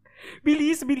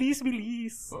 Bilis.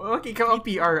 Okay, ikaw ang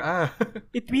PR,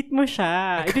 I-tweet mo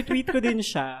siya. I-tweet ko din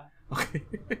siya. Okay.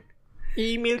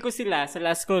 I-email ko sila sa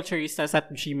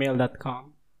lastculturistas@gmail.com.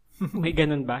 May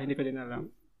ganun ba? Hindi ko din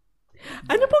alam.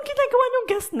 Ano pong ginagawa ng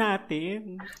guest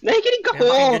natin? Nakikinig ako.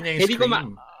 Hindi ko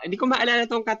Scream. maalala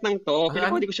tong kat ng to.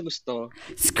 Hindi ko siya gusto.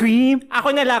 Scream.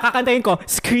 Ako na lang, kakantayin ko.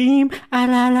 Scream.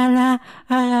 Alalala.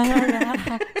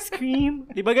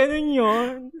 Scream. Di ba ganun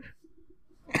yun?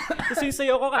 Tapos yung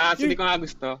sayo ko hindi ko nga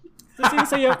gusto. Tapos yung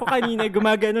sayo ko kanina,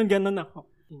 gumaganon ako.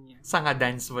 Sanga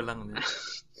dance mo lang.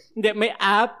 Hindi, may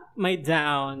up, may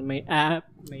down. May up,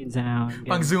 may down.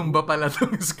 Ganun. Pang Zumba pala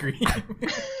tong Scream.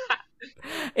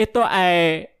 Ito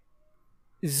ay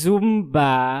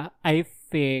Zumba, I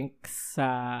think,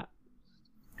 sa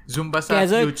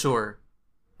Quezon, Future.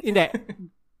 Hindi.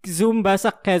 Zumba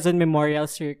sa Quezon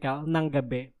Memorial Circle ng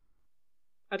gabi.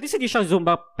 At least hindi siya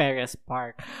Zumba Perez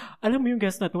Park. Alam mo yung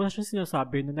guest natin, wala siyang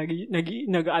sinasabi na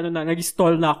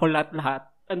nag-stall na ako lahat-lahat.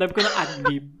 Ang dami ko ng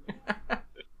ad-lib.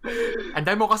 Ang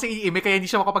dami mo kasi i-email kaya hindi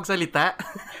siya makapagsalita.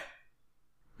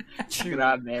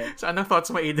 Grabe. So, anong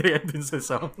thoughts mo, Adrian, dun sa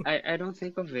song? I don't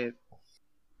think of it.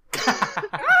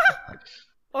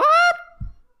 What?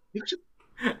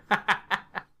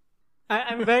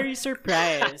 I'm very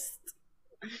surprised.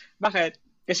 Bakit?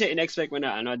 Kasi in-expect mo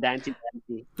na, dancing.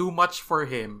 Too much for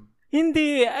him.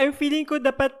 Hindi. I'm feeling ko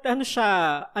dapat,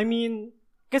 siya, I mean,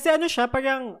 kasi siya,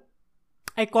 parang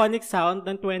iconic sound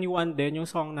ng 21 din, yung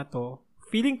song na to.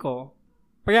 Feeling ko,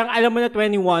 parang alam mo na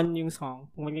 21 yung song.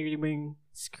 Kung magiging mo yung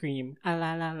Scream.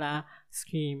 Alalala,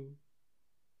 Scream.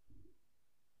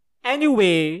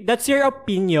 Anyway, that's your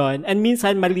opinion. And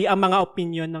minsan, mali ang mga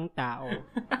opinion ng tao.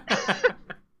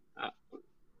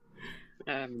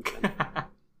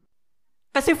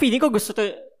 Kasi feeling ko gusto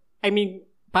to, I mean,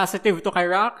 Positive to kay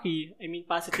Rocky. I mean,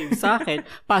 positive sa akin.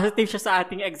 Positive siya sa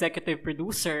ating executive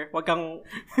producer. Huwag kang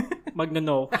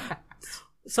magno-no.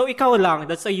 So, ikaw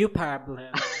lang. That's a you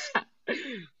problem.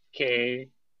 Okay.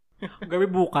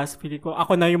 Gawin bukas, pili ko.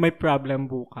 Ako na yung may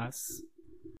problem bukas.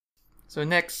 So,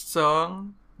 next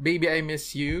song, Baby I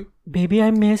Miss You. Baby,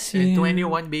 I miss you. And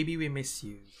 21, Baby We Miss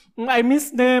You. I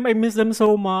miss them. I miss them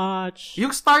so much.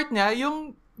 Yung start niya,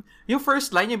 yung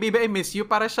first line, yung Baby I Miss You,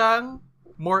 para siyang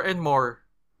more and more.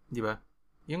 Di ba?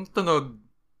 Yung tunog.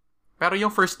 Pero yung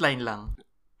first line lang.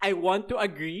 I want to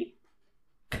agree.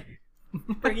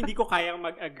 Pero hindi ko kayang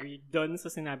mag-agree doon sa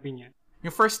sinabi niya.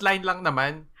 Yung first line lang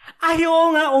naman. Ay,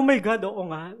 oo nga. Oh my God, oo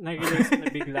nga. Nag-realize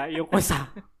na bigla. Yung kusa.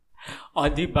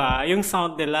 Diba? Yung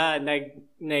sound nila,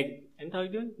 ano tawag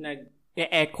yun?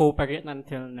 Nag-echo pa rin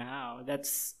until now.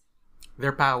 That's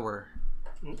their power.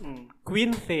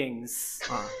 Queen things.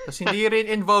 Tapos hindi rin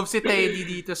involved si Teddy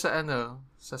dito sa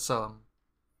sa song.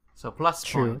 So, plus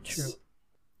points.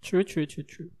 True.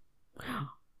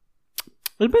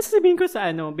 Ano ba sasabihin ko sa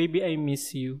Baby I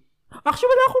Miss You?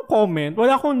 Actually, wala akong comment.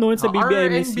 Wala akong note sa Baby I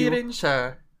Miss You. R&B rin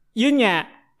siya. Yun nga.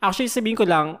 Actually, sabihin ko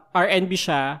lang, R&B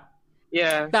siya.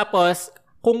 Yeah. Tapos,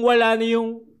 kung wala na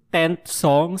yung 10th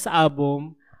song sa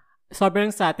album,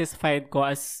 sobrang satisfied ko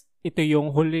as ito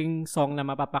yung huling song na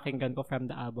mapapakinggan ko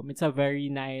from the album. It's a very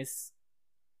nice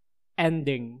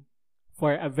ending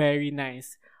for a very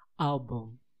nice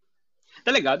album.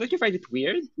 Talaga? Don't you find it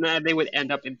weird na they would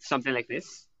end up in something like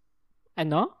this?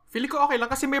 Ano? Feeling ko okay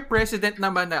lang kasi may precedent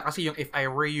naman na kasi yung If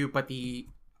I Were You pati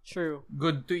True.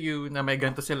 Good to You na may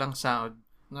ganito silang sound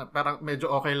na parang medyo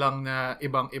okay lang na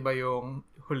ibang-iba yung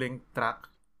huling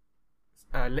track.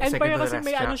 And para kasi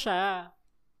may track. Siya.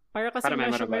 Para kasi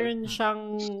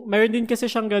meron din kasi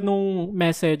siyang ganung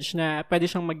message na pwede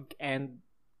siyang mag-end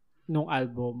nung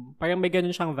album. Parang may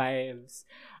ganun siyang vibes.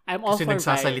 I'm all kasi for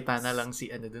nagsasalita vibes. na lang si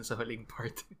dun sa huling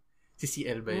part. Si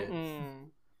CL ba yan?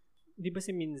 Di ba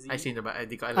si Minzy? Ay, sino ba?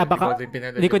 Di ko alam.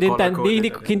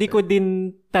 Hindi ko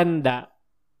din tanda.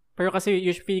 Pero kasi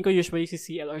feeling ko usually si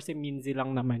CL or si Minzy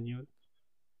lang naman yun.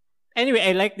 Anyway,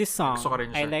 I like this song.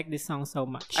 I like this song so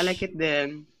much. I like it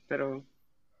din. Pero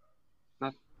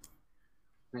not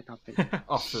my top 10.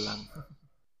 Off lang.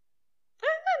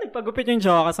 Nagpagupit yung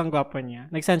jowa kasang gwapo niya.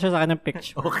 Nag-send siya sa akin ng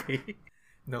picture. Okay.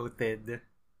 Noted.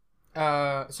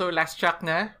 So, last track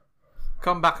na.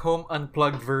 Come Back Home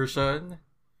Unplugged version.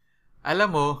 Alam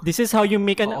mo, this is how you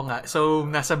make Oo nga. So,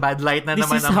 nasa bad light na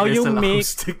naman ang Crystal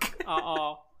Acoustic.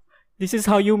 Oo. This is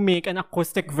how you make an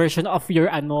acoustic version of your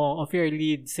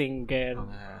lead single.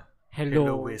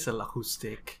 Hello, Whistle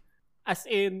Acoustic. As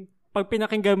in, pag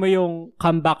pinakinggan mo yung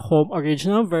Come Back Home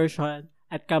original version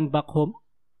at Come Back Home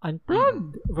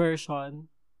Unplugged version.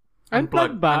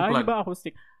 Unplugged ba? Unplugged. Hindi ba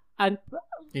acoustic?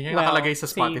 Yun yung nakalagay sa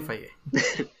Spotify eh.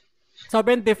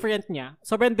 Sobrang different niya.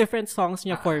 Sobrang different songs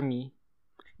niya for me.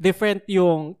 Different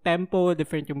yung tempo,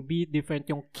 different yung beat, different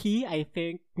yung key, I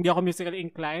think. Hindi ako musically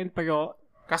inclined, pero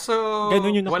kaso,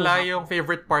 wala yung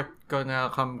favorite part ko na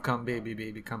come, come, baby,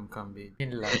 baby, come, come, baby.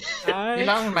 Yun lang. Yun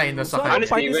lang ang minus sa kanya.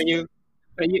 Honestly,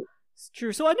 when you... It's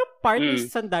true. So, anong part is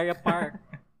Sandara Park?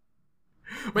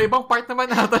 May ibang part naman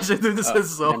nata siya dun sa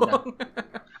song.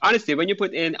 Honestly, when you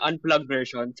put in unplugged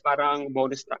versions, parang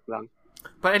bonus track lang.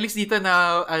 But at least dito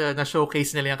na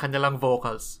showcase nila yung kanilang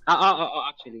vocals.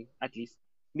 Actually, at least.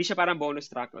 Hindi siya parang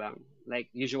bonus track lang. Like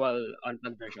usual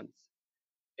unplugged versions.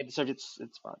 It deserves its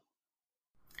spot.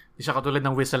 Hindi siya katulad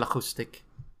ng Whistle Acoustic.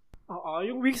 Oo,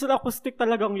 yung Whistle Acoustic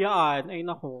talagang yaan. Ay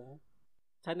nako.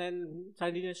 Sana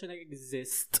hindi na siya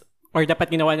nag-exist. Or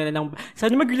dapat ginawa na ng...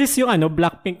 Sana mag-release yung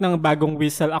Blackpink ng bagong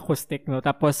Whistle Acoustic, no?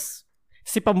 Tapos,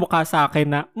 si pamukha sa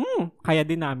akin na, kaya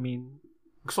din namin.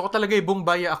 Gusto ko talaga yung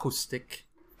Bumbaya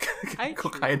Acoustic.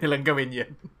 Kung kaya nilang gawin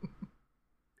yan.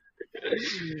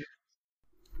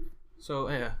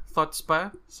 So, thoughts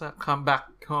pa sa Come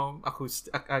Back Home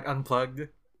Acoustic,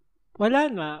 Unplugged? Wala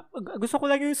na. Gusto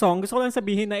ko lang yung song. Gusto ko lang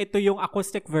sabihin na ito yung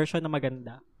acoustic version na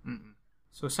maganda. Mm-mm.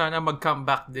 So, sana mag-come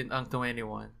back din ang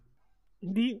 21.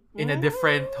 Hindi. In a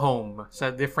different home. Sa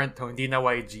different home. Hindi na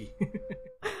YG.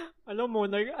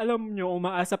 Alam nyo,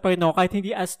 umaasa pa rin ako kahit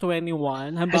hindi as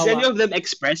 21. Hambawa, has any of them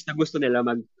expressed na gusto nila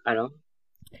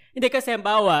Hindi kasi,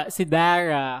 hambawa, si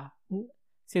Dara,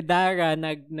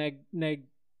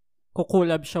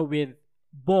 kukulab siya with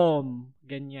Bomb,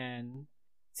 ganyan.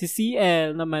 Si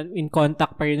CL naman, in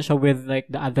contact pa rin siya with like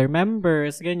the other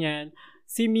members, ganyan.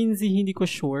 Si Minzy, hindi ko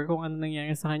sure kung ano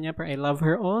nangyari sa kanya, pero I love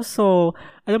her also.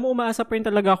 Alam mo, umaasa pa rin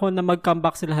talaga ako na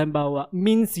mag-comeback sila, halimbawa,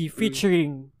 Minzy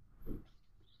featuring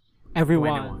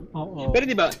everyone. Oo. Pero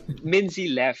diba,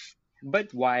 Minzy left, but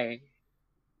why?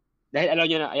 Dahil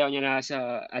ayaw niya na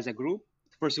as a group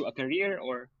pursue a career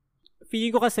or...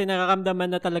 Feeling ko kasi nakakamdaman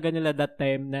na talaga nila that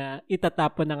time na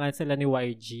itatapon na nga sila ni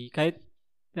YG. Kahit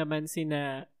naman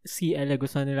CL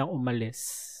gusto nilang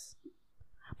umalis.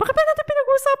 Bakit ba natin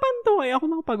pinag-uusapan to? Ay, ako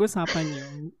nang pag-usapan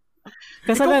yun.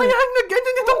 Ikaw kaya ang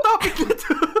nag-ganyan itong topic na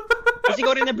to. Kasi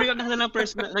ikaw rin na-bring up na ng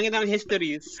personal, ng ilang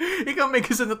histories. Ikaw may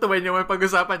gusto na tuwan yung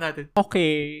pag-usapan natin.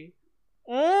 Okay.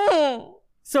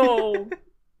 So,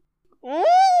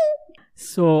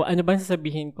 ano ba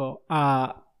sasabihin ko?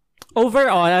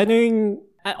 Overall, ano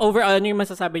yung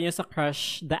masasabi niyo sa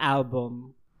Crush the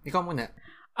album? Ikaw muna.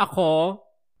 Ako,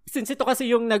 since ito kasi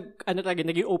yung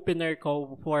naging opener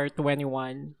ko for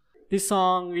 21, this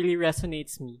song really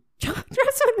resonates me.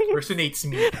 Resonates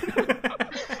me.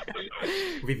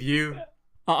 With you.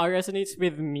 Resonates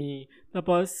with me.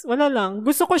 Tapos, wala lang.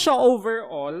 Gusto ko siya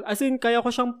overall. As in, kaya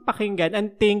ko siyang pakinggan.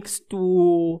 And thanks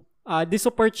to this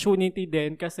opportunity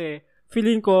din. Kasi,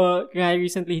 feeling ko, kaya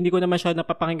recently, hindi ko naman siya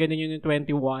napapakinggan yun yung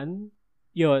 21.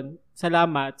 Yun.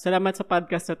 Salamat. Salamat sa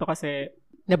podcast na to kasi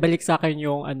nabalik sa akin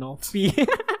yung fee.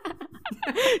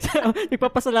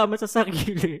 Nagpapasalamat sa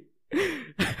sarili.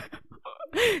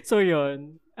 So,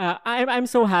 yun. I'm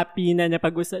so happy na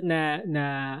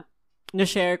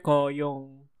na-share ko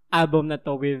yung album na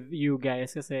to with you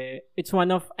guys kasi it's one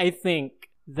of, I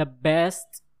think, the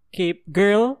best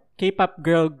K-pop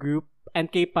girl group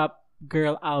and K-pop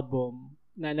girl album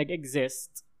na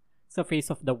nag-exist sa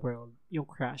face of the world, yung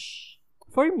Crush.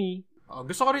 For me.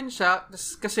 Gusto ko rin siya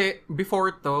kasi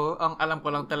before to, ang alam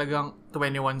ko lang talagang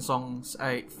 21 songs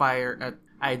ay Fire at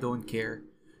I Don't Care.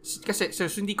 Kasi so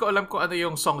hindi ko alam kung ano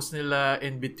yung songs nila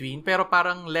in between pero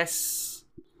parang less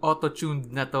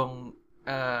auto-tuned na tong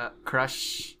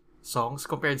Crush songs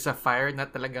compared sa Fire na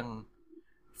talagang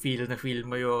feel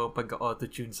mo yung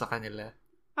pagka-auto-tune sa kanila.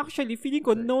 Actually, feeling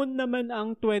ko known naman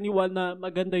ang 21 na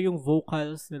maganda yung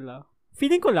vocals nila.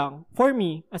 Feeling ko lang, for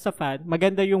me, as a fan,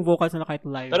 maganda yung vocals nila kahit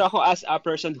live. Pero ako as a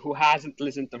person who hasn't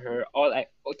listened to her, all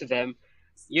to them,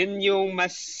 yun yung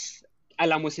mas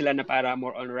alam mo sila na para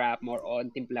more on rap, more on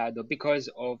templado because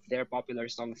of their popular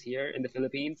songs here in the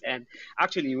Philippines. And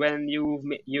actually, when you've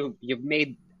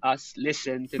made us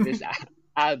listen to this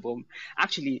album,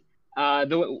 actually,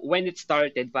 when it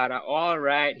started, para all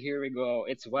right, here we go.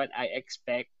 It's what I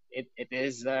expect. It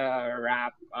is a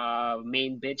rap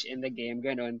main bitch in the game,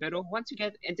 ganon. Pero once you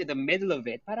get into the middle of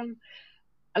it, parang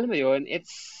alam mo yun,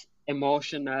 it's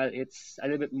emotional, it's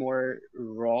a little bit more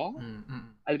raw,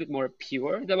 a little bit more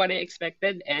pure than what I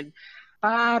expected, and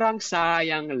parang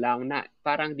sayang lang na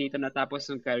parang dito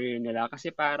natapos yung career nila kasi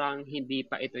parang hindi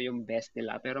pa ito yung best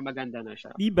nila pero maganda na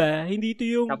siya. Diba? Hindi ito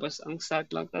yung... Tapos ang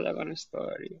sad lang talaga ng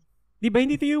story. Diba?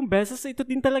 Hindi ito yung best. Ito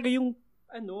din talaga yung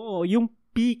yung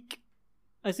peak.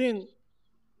 As in,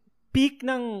 peak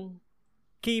ng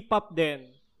K-pop din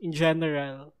in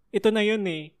general. Ito na yun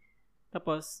eh.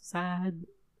 Tapos, sad.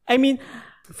 I mean,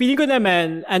 feeling ko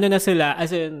naman, na sila, as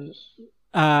in,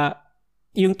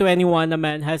 yung 21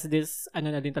 naman has this,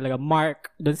 na din talaga,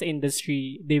 mark doon sa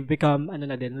industry. They've become,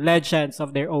 na din, legends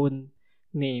of their own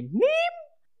name.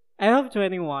 I love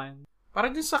 21. Parang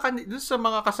dun sa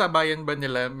mga kasabayan ba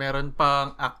nila, meron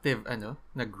pang active,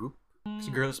 na group?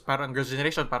 Si parang Girls'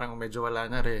 Generation, parang medyo wala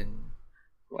na rin.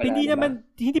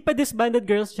 Hindi pa disbanded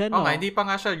Girls' Gen, no? Okay, hindi pa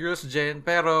nga siya Girls' Gen,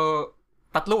 pero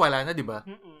 3 wala na, di ba?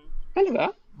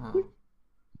 Talaga?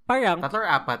 Parang 3 or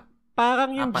 4. Parang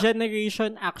yung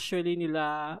generation actually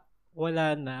nila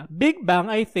wala na. Big Bang,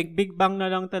 I think, Big Bang na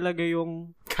lang talaga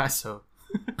yung... Kaso.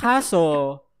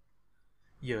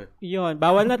 Yun.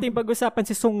 Bawal natin pag-usapan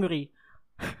si Sungri.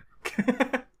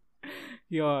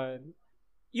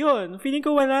 Yun. Feeling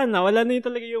ko wala na. Wala na yung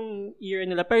talaga yung era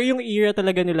nila. Pero yung era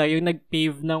talaga nila, yung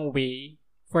nag-pave ng way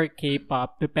for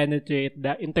K-pop to penetrate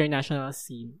the international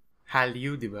scene.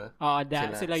 Hallyu, di ba? Oo,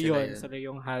 sila yun. Sila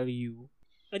yung Hallyu.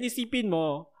 At isipin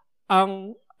mo,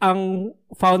 ang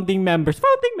founding members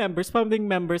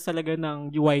talaga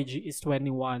ng YG is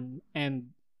 21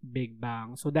 and Big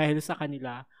Bang. So, dahil sa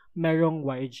kanila, merong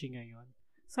YG ngayon.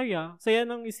 Saya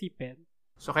nang isipin.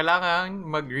 So, kailangan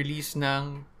mag-release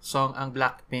ng song ang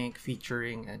Blackpink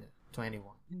featuring 21.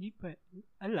 Hindi pa.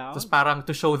 Allowed. Tapos parang to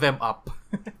show them up.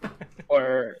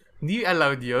 Or... Hindi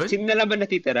allowed yun? Sino na lang ba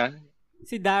natitira?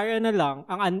 Si Dara na lang,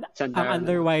 ang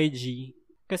under YG.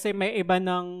 Kasi may iba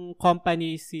ng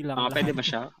company silang lahat. Pwede ba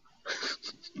siya?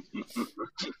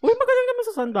 Uy, magaling naman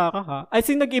sa Sandara, ha? I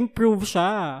think nag-improve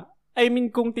siya. I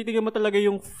mean, kung titignan mo talaga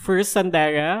yung first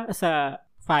Sandara sa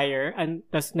Fire, and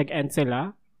tas nag-end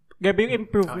sila, grabe yung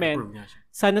improvement.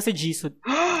 Sana si Jisoo.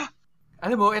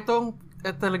 Alam mo, itong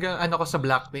talagang ko sa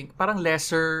Blackpink, parang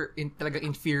lesser, talagang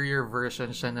inferior version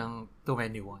siya ng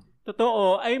 21.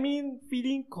 Totoo. I mean,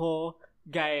 feeling ko,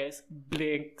 guys,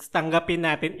 Blink, tanggapin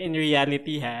natin in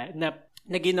reality na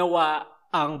ginawa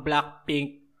ang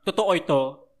Blackpink, totoo ito,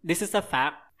 this is a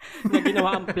fact, na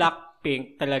ginawa ang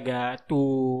Blackpink talaga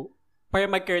para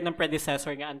magkaroon ng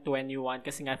predecessor nga ang 21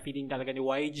 kasi nga feeling talaga ni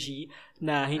YG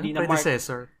na hindi na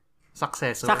successor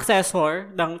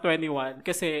ng 21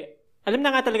 kasi alam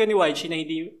na nga talaga ni YG na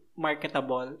hindi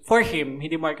marketable. For him,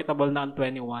 hindi marketable na ang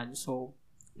 21. So,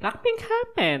 Blackpink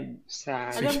happened.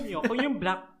 Alam niyo,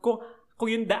 kung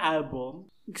yung The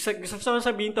Album, gusto ko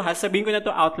sabihin ko na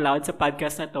to out loud sa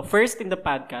podcast na to. First in the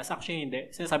podcast, actually hindi.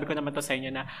 Sinasabi ko naman to sa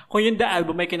inyo na kung yung The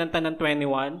Album ay kinanta ng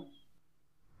 21.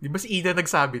 Di ba si Ida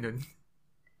nagsabi nun?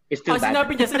 It's still bad.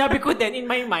 Sinabi ko din in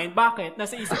my mind. Bakit?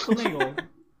 Nasa isip ko ngayon.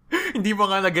 Hindi mo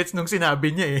nga na-gets nung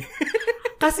sinabi niya eh.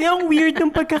 Kasi ang weird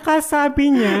ng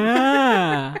pagkakasabi niya.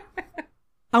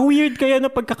 Ang weird kaya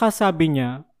ng pagkakasabi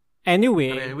niya.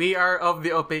 Anyway. Okay, we are of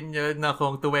the opinion na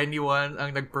kung 21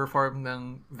 ang nag-perform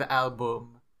ng The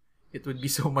Album, it would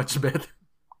be so much better.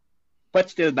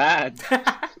 But still bad.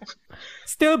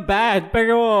 Still bad,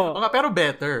 pero... pero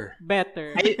better.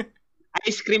 Better.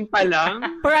 Ice cream pa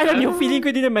lang. Pero alam niyo, feeling ko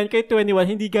din naman kay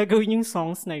 21, hindi gagawin yung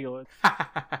songs na yun.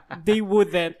 They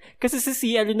wouldn't. Kasi si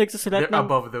CL yung nagsusulat They're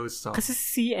above those songs. Kasi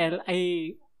si CL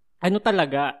ay,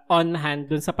 talaga, on hand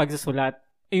dun sa pagsusulat.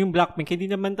 Yung Blackpink, hindi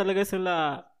naman talaga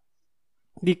sila...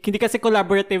 Hindi kasi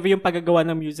collaborative yung paggagawa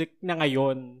ng music na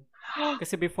ngayon.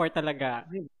 Kasi before talaga.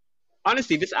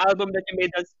 Honestly, this album that you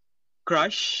made us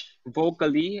crush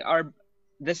vocally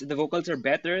the vocals are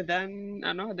better than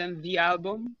the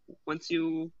album once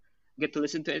you get to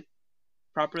listen to it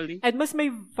properly. And mas may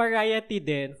variety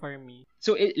din for me.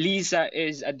 So Lisa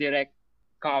is a direct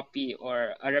copy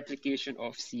or a replication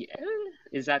of CL?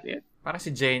 Is that it? Para si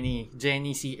Jenny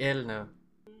CL, no?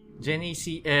 Jenny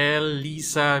CL,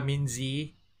 Lisa,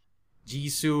 Minzy,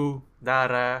 Jisoo,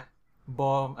 Dara,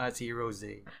 Bomb, at si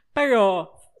Rosé.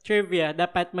 Pero, trivia,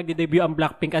 dapat magde-debut ang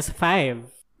Blackpink as 5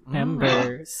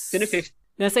 members. Sino fifth?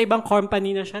 Nasa ibang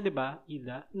company na siya, di ba?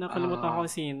 Ida? Nakalimutan ko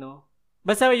sino.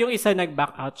 Basta yung isa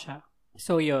nag-back out siya.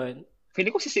 So, yun.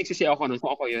 Feeling ko si ako nun.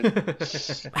 Kung ako yun.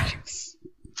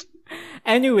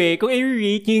 Anyway, kung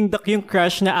i-rate yung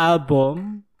crush na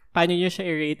album, paano nyo siya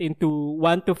i-rate into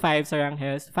 1 to 5 sa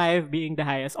Ranghes, 5 being the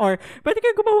highest? Or, pwede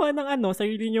kayo gumawa ng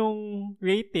sarili nyong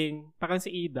rating, parang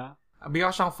si Ida. Bigyan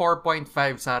ko siyang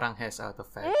 4.5 sa Ranghes out of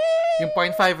 5. Yung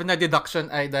 0.5 na deduction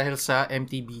ay dahil sa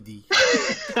MTBD.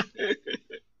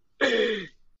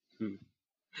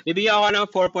 Bibigyan ako ng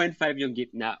 4.5 yung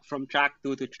gitna from track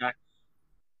 2 to track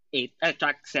 8,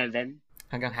 track 7.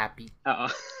 Hanggang happy. Oo.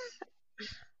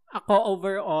 Ako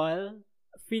overall,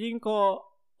 feeling ko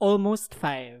almost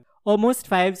 5. Almost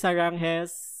 5 sa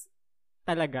Ranghes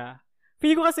talaga.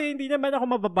 Feeling ko kasi hindi naman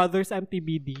ako mababother sa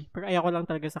MTBD. Pero ayaw ko lang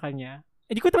talaga sa kanya.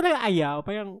 Hindi ko talaga ayaw.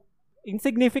 Parang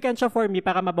insignificant siya for me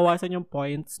para mabawasan yung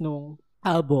points nung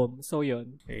album. So,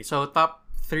 yun. Okay, so top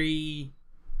 3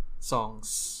 songs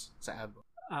sa album.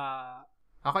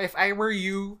 Ako, If I Were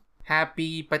You,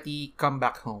 Happy, pati Come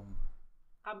Back Home.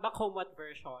 Come Back Home what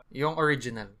version? Yung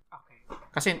original. Okay.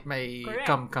 Kasi may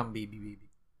Correct. Come Baby.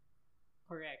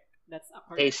 Correct. That's a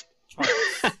correct Taste.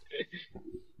 choice.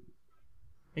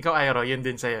 Ikaw, Airo, yun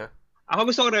din sa'yo.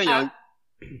 Ako gusto ko rin yun.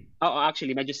 Oo,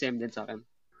 actually, medyo same din sa akin.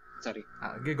 Sorry.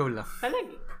 Go lang.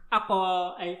 Talaga. Ako,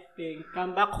 I think,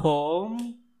 Come Back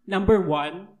Home, number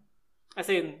 1.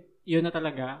 As in, yun na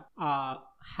talaga.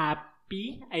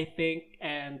 Happy, I think,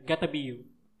 and Gotta Be You.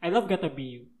 I love Gotta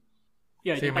Be You.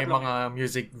 Yun, Kasi may mga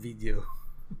music video.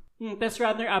 Tapos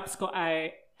runner-ups ko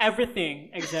ay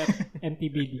everything except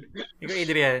MTBD. Ikaw,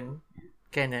 Adrian,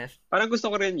 Kenneth. Parang gusto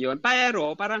ko rin yun.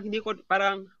 Pero,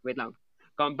 wait lang.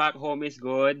 Come Back Home is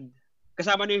good.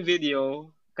 Kasama na yung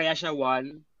video, kaya siya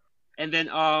 1. And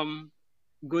then,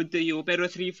 Good to You. Pero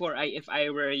 3, 4 ay If I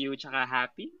Were You, tsaka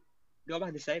Happy. Di ko ba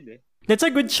decide eh. That's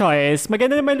a good choice.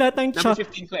 Maganda naman lahat ng Number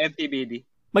 15 ko MTBD.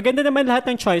 Maganda naman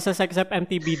lahat ng choices except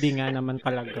MTBD nga naman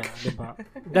talaga, 'di ba?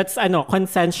 That's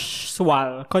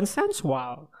consensual.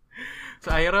 Consensual.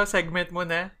 So, Airo, segment mo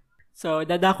na. So,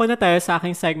 dadako na tayo sa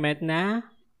aking segment na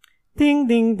ding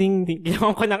ding ding ding.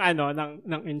 Ginawa ko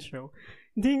ng intro.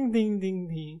 Ding ding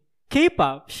ding ding.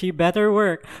 K-pop, she better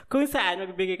work. Kung saan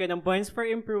magbibigay ka ng points for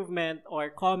improvement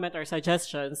or comment or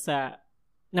suggestions sa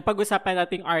napag-usapan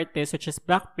nating artist which is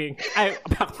Blackpink.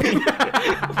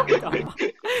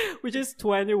 Which is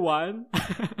 21.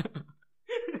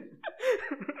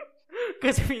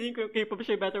 Kasi feeling ko K-pop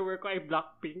siya better work ko ay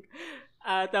Blackpink.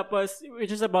 Tapos,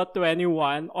 which is about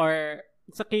 21 or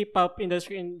sa K-pop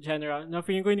industry in general. Na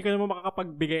feeling ko hindi ka naman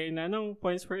makakapagbigay na ng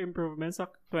points for improvement sa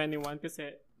 21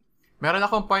 kasi meron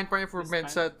akong point for improvement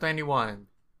sa 21.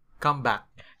 Comeback.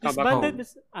 Disbanded,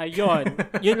 yun.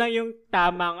 Yun lang yung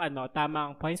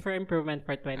tamang points for improvement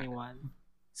for 21.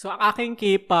 So, ang aking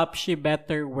K-pop She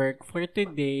Better Work for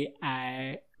today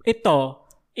ay ito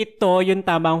yung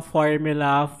tamang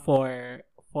formula for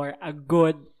a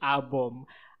good album.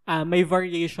 May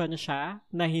variation siya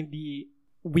na hindi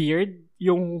weird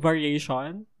yung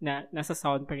variation na nasa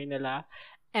sound pa rin nila.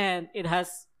 And it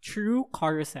has true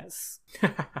choruses.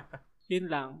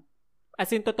 Yun lang. As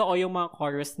in, totoo yung mga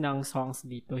chorus ng songs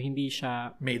dito. Hindi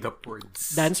siya made up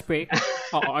words. Dance break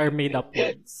or made up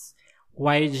words.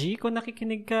 YG, kung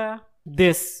nakikinig ka,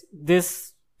 this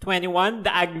 21,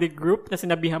 the ugly group na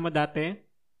sinabihan mo dati,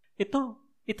 ito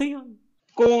yun.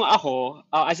 Kung ako,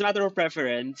 as a matter of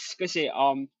preference, kasi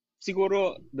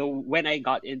siguro when I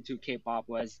got into K-pop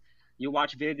was you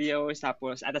watch videos,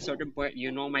 tapos at a certain point,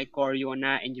 you know my choreo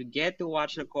na, and you get to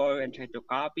watch the choreo and try to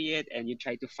copy it, and you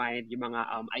try to find yung mga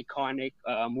iconic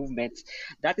movements.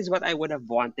 That is what I would have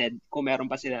wanted kung meron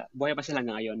pa sila, buhay pa sila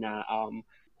ngayon na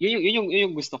yun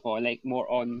yung gusto ko, like more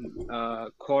on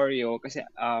choreo, kasi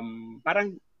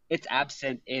parang it's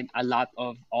absent in a lot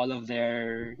of all of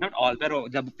their, not all, pero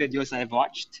the videos I've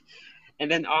watched.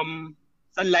 And then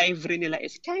sa live rin nila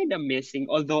is kind of missing,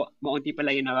 although maunti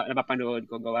pala yung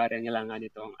napapanood ko, gawa rin nila nga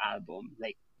nitong album,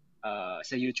 like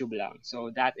sa YouTube lang. So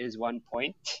that is one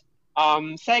point.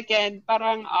 Second,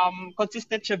 parang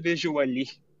consistent siya visually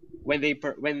when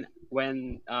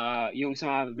yung sa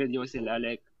mga videos nila,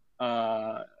 like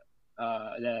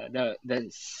the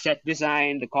set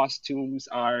design, the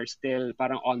costumes are still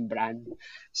parang on brand.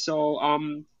 So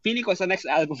feeling ko sa next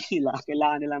album nila,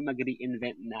 kailangan nilang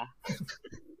mag-reinvent na.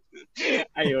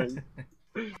 Ayun.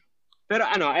 Pero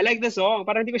I like the song.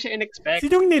 Parang hindi ko siya in-expect.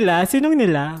 Sinong nila?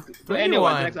 To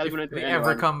anyone. Next album if they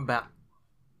ever come back.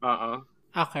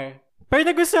 Okay. Pero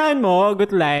nagustuhan mo,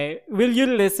 Good Lie, will you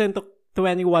listen to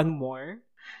 21 more?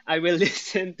 I will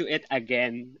listen to it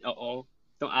again. Oo.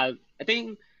 Ito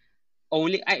yung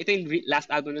last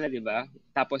album nila, di ba?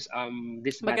 Tapos,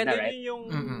 this band na, right? Maganda yung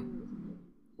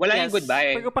Wala yung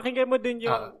Goodbye. Pero pakinggan mo din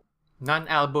yung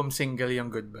non-album single yung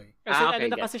Goodbye.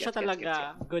 Kasi kasi siya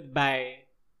talaga, Goodbye.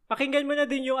 Pakinggan mo na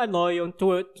din yung yung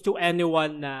to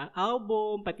Anyone na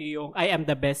album, pati yung I Am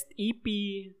the Best EP.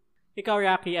 Ikaw,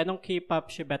 Rocky, anong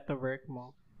K-pop She Better Work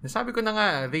mo? Nasabi ko na nga,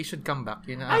 they should come back.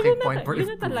 Yun ang aking point for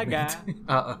improvement. Yun na talaga.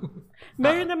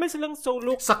 Meron naman silang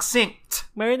succinct.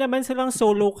 Meron naman silang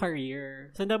solo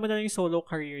career. Sanda mo na yung solo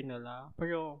career nila.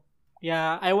 Pero,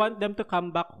 yeah, I want them to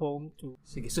come back home too.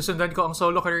 Sige, susundan ko ang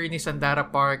solo career ni Sandara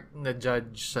Park na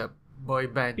judge sa Boy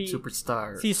Band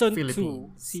Superstar Season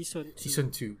Philippines. 2. Season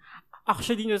 2.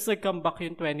 Actually, news nag-comeback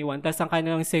yung 21. Tapos ang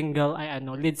kanilang single ay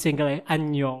lead single ay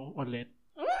Anyong ulit.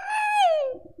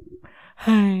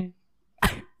 Hi.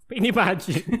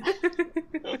 Imagine.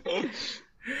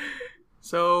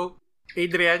 So,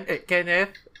 Adrian,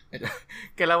 Kenneth,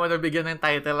 kailangan mo na bigyan ng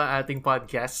title ang ating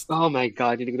podcast. Oh my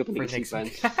God, hindi ko na pinag-isipan.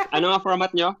 Ano ang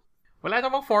format nyo? Wala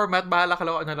namang format, bahala ka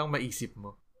lang ano lang maisip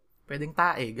mo. Pwedeng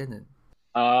tae, ganun.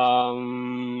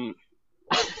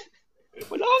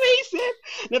 Wala akong maisip.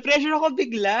 Na-pressure ako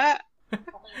bigla.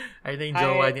 Ay na yung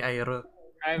jowa ni Airo.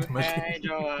 Hi,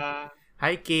 jowa.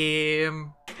 Hi,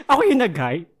 Kim. Ako yung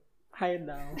nag-hi. Hi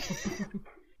daw.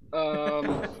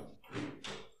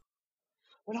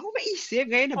 Wala akong maisip.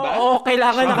 Ngayon na ba? Oo,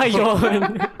 kailangan na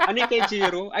ngayon. Ano yung kay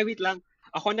Jiro? Ay, wait lang.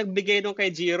 Ako nagbigay nung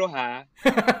kay Jiro, ha?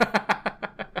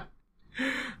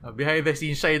 Behind the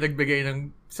scenes, siya yung nagbigay ng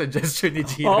suggestion ni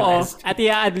Jiro. Oo. At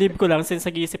i-adlib ko lang since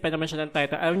nag-iisipan naman siya ng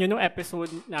title. Alam niyo, nung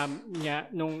episode niya,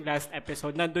 nung last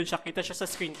episode, nandun siya, kita siya sa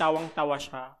screen, tawang-tawa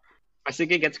siya.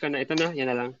 Sige, gets ko na. Ito na,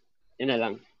 yan na lang. Yan na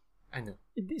lang. Ano?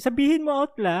 Sabihin mo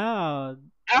out loud.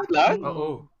 Out loud?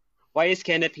 Oo. Why is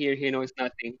Kenneth here? He knows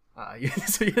nothing.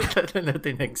 So yun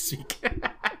natin next week.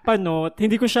 Panot.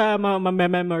 Hindi ko siya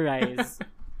ma-memorize.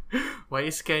 Why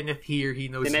is Kenneth here? He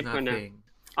knows nothing.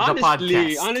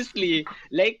 Honestly,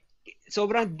 like,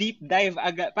 sobrang deep dive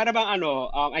agad. Para bang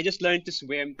I just learned to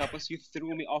swim, tapos you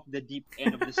threw me off the deep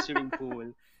end of the swimming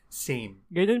pool. Same.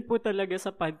 Ganun po talaga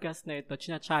sa podcast na ito.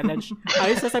 China-challenge.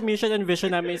 Ayos sa mission and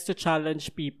vision namin is to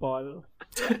challenge people.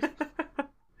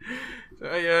 So,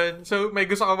 ayun. So, may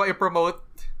gusto ka ba i-promote,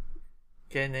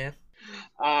 Kenneth?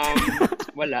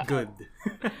 Wala. Good.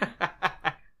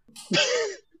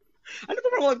 Ano pa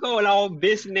promote ko? Wala akong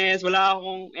business. Wala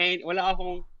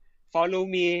akong follow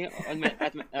me on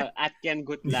at Ken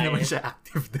Good Life. Hindi naman siya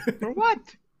active doon. For what?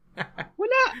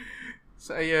 Wala.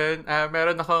 So, ayun.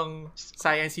 Meron akong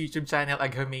science YouTube channel,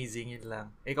 Ag-Amazing. Yun lang.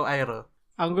 Ikaw, Airo?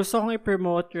 Ang gusto kong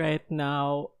i-promote right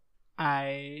now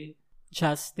ay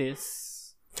Justice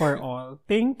for All.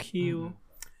 Thank you.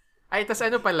 Ay, tas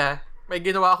ano pala, may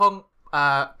ginawa akong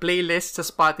playlist sa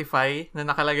Spotify na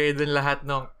nakalagay dun lahat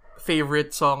ng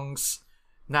favorite songs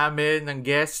namin, ng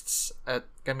guests, at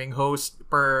kaming host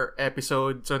per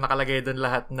episode. So, nakalagay dun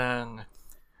lahat ng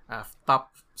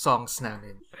top songs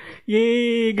namin.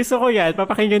 Yay! Gusto ko yan.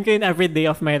 Papakinggan ko yun every day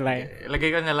of my life.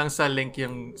 Lagay ko na lang sa link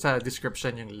sa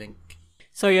description yung link.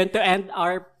 So, yun, to end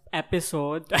our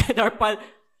episode,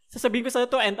 sasabihin ko sa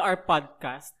to end our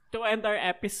podcast, to end our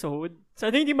episode.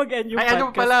 Sana hindi mag-end yung podcast.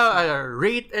 Ano pala,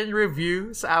 rate and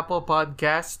review sa Apple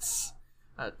Podcasts.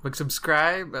 At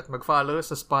mag-subscribe at mag-follow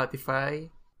sa Spotify.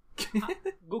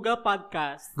 Google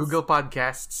Podcasts. Google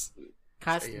Podcasts.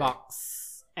 Castbox.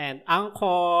 And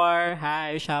Anchor.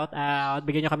 Hi, shout out.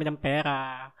 Bigyan nyo kami ng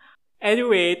pera.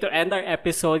 Anyway, to end our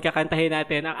episode, kakantahin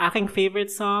natin ang aking favorite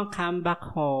song, Come Back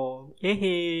Home.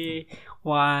 Yay!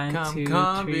 1, 2, 3.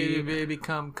 Come, baby,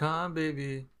 come,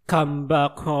 baby. Come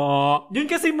back home. Yun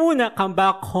kasi muna, come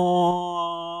back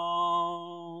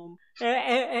home.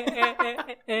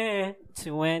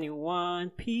 21,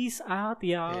 peace out,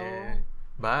 y'all. Yeah.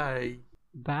 Bye.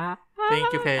 Bye.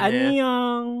 Thank you, Kenneth.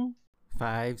 Annyeong.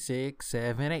 5, 6,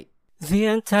 7, 8. The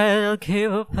Untitled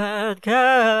K-pop Podcast.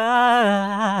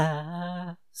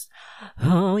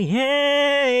 Oh,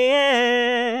 yeah, yeah.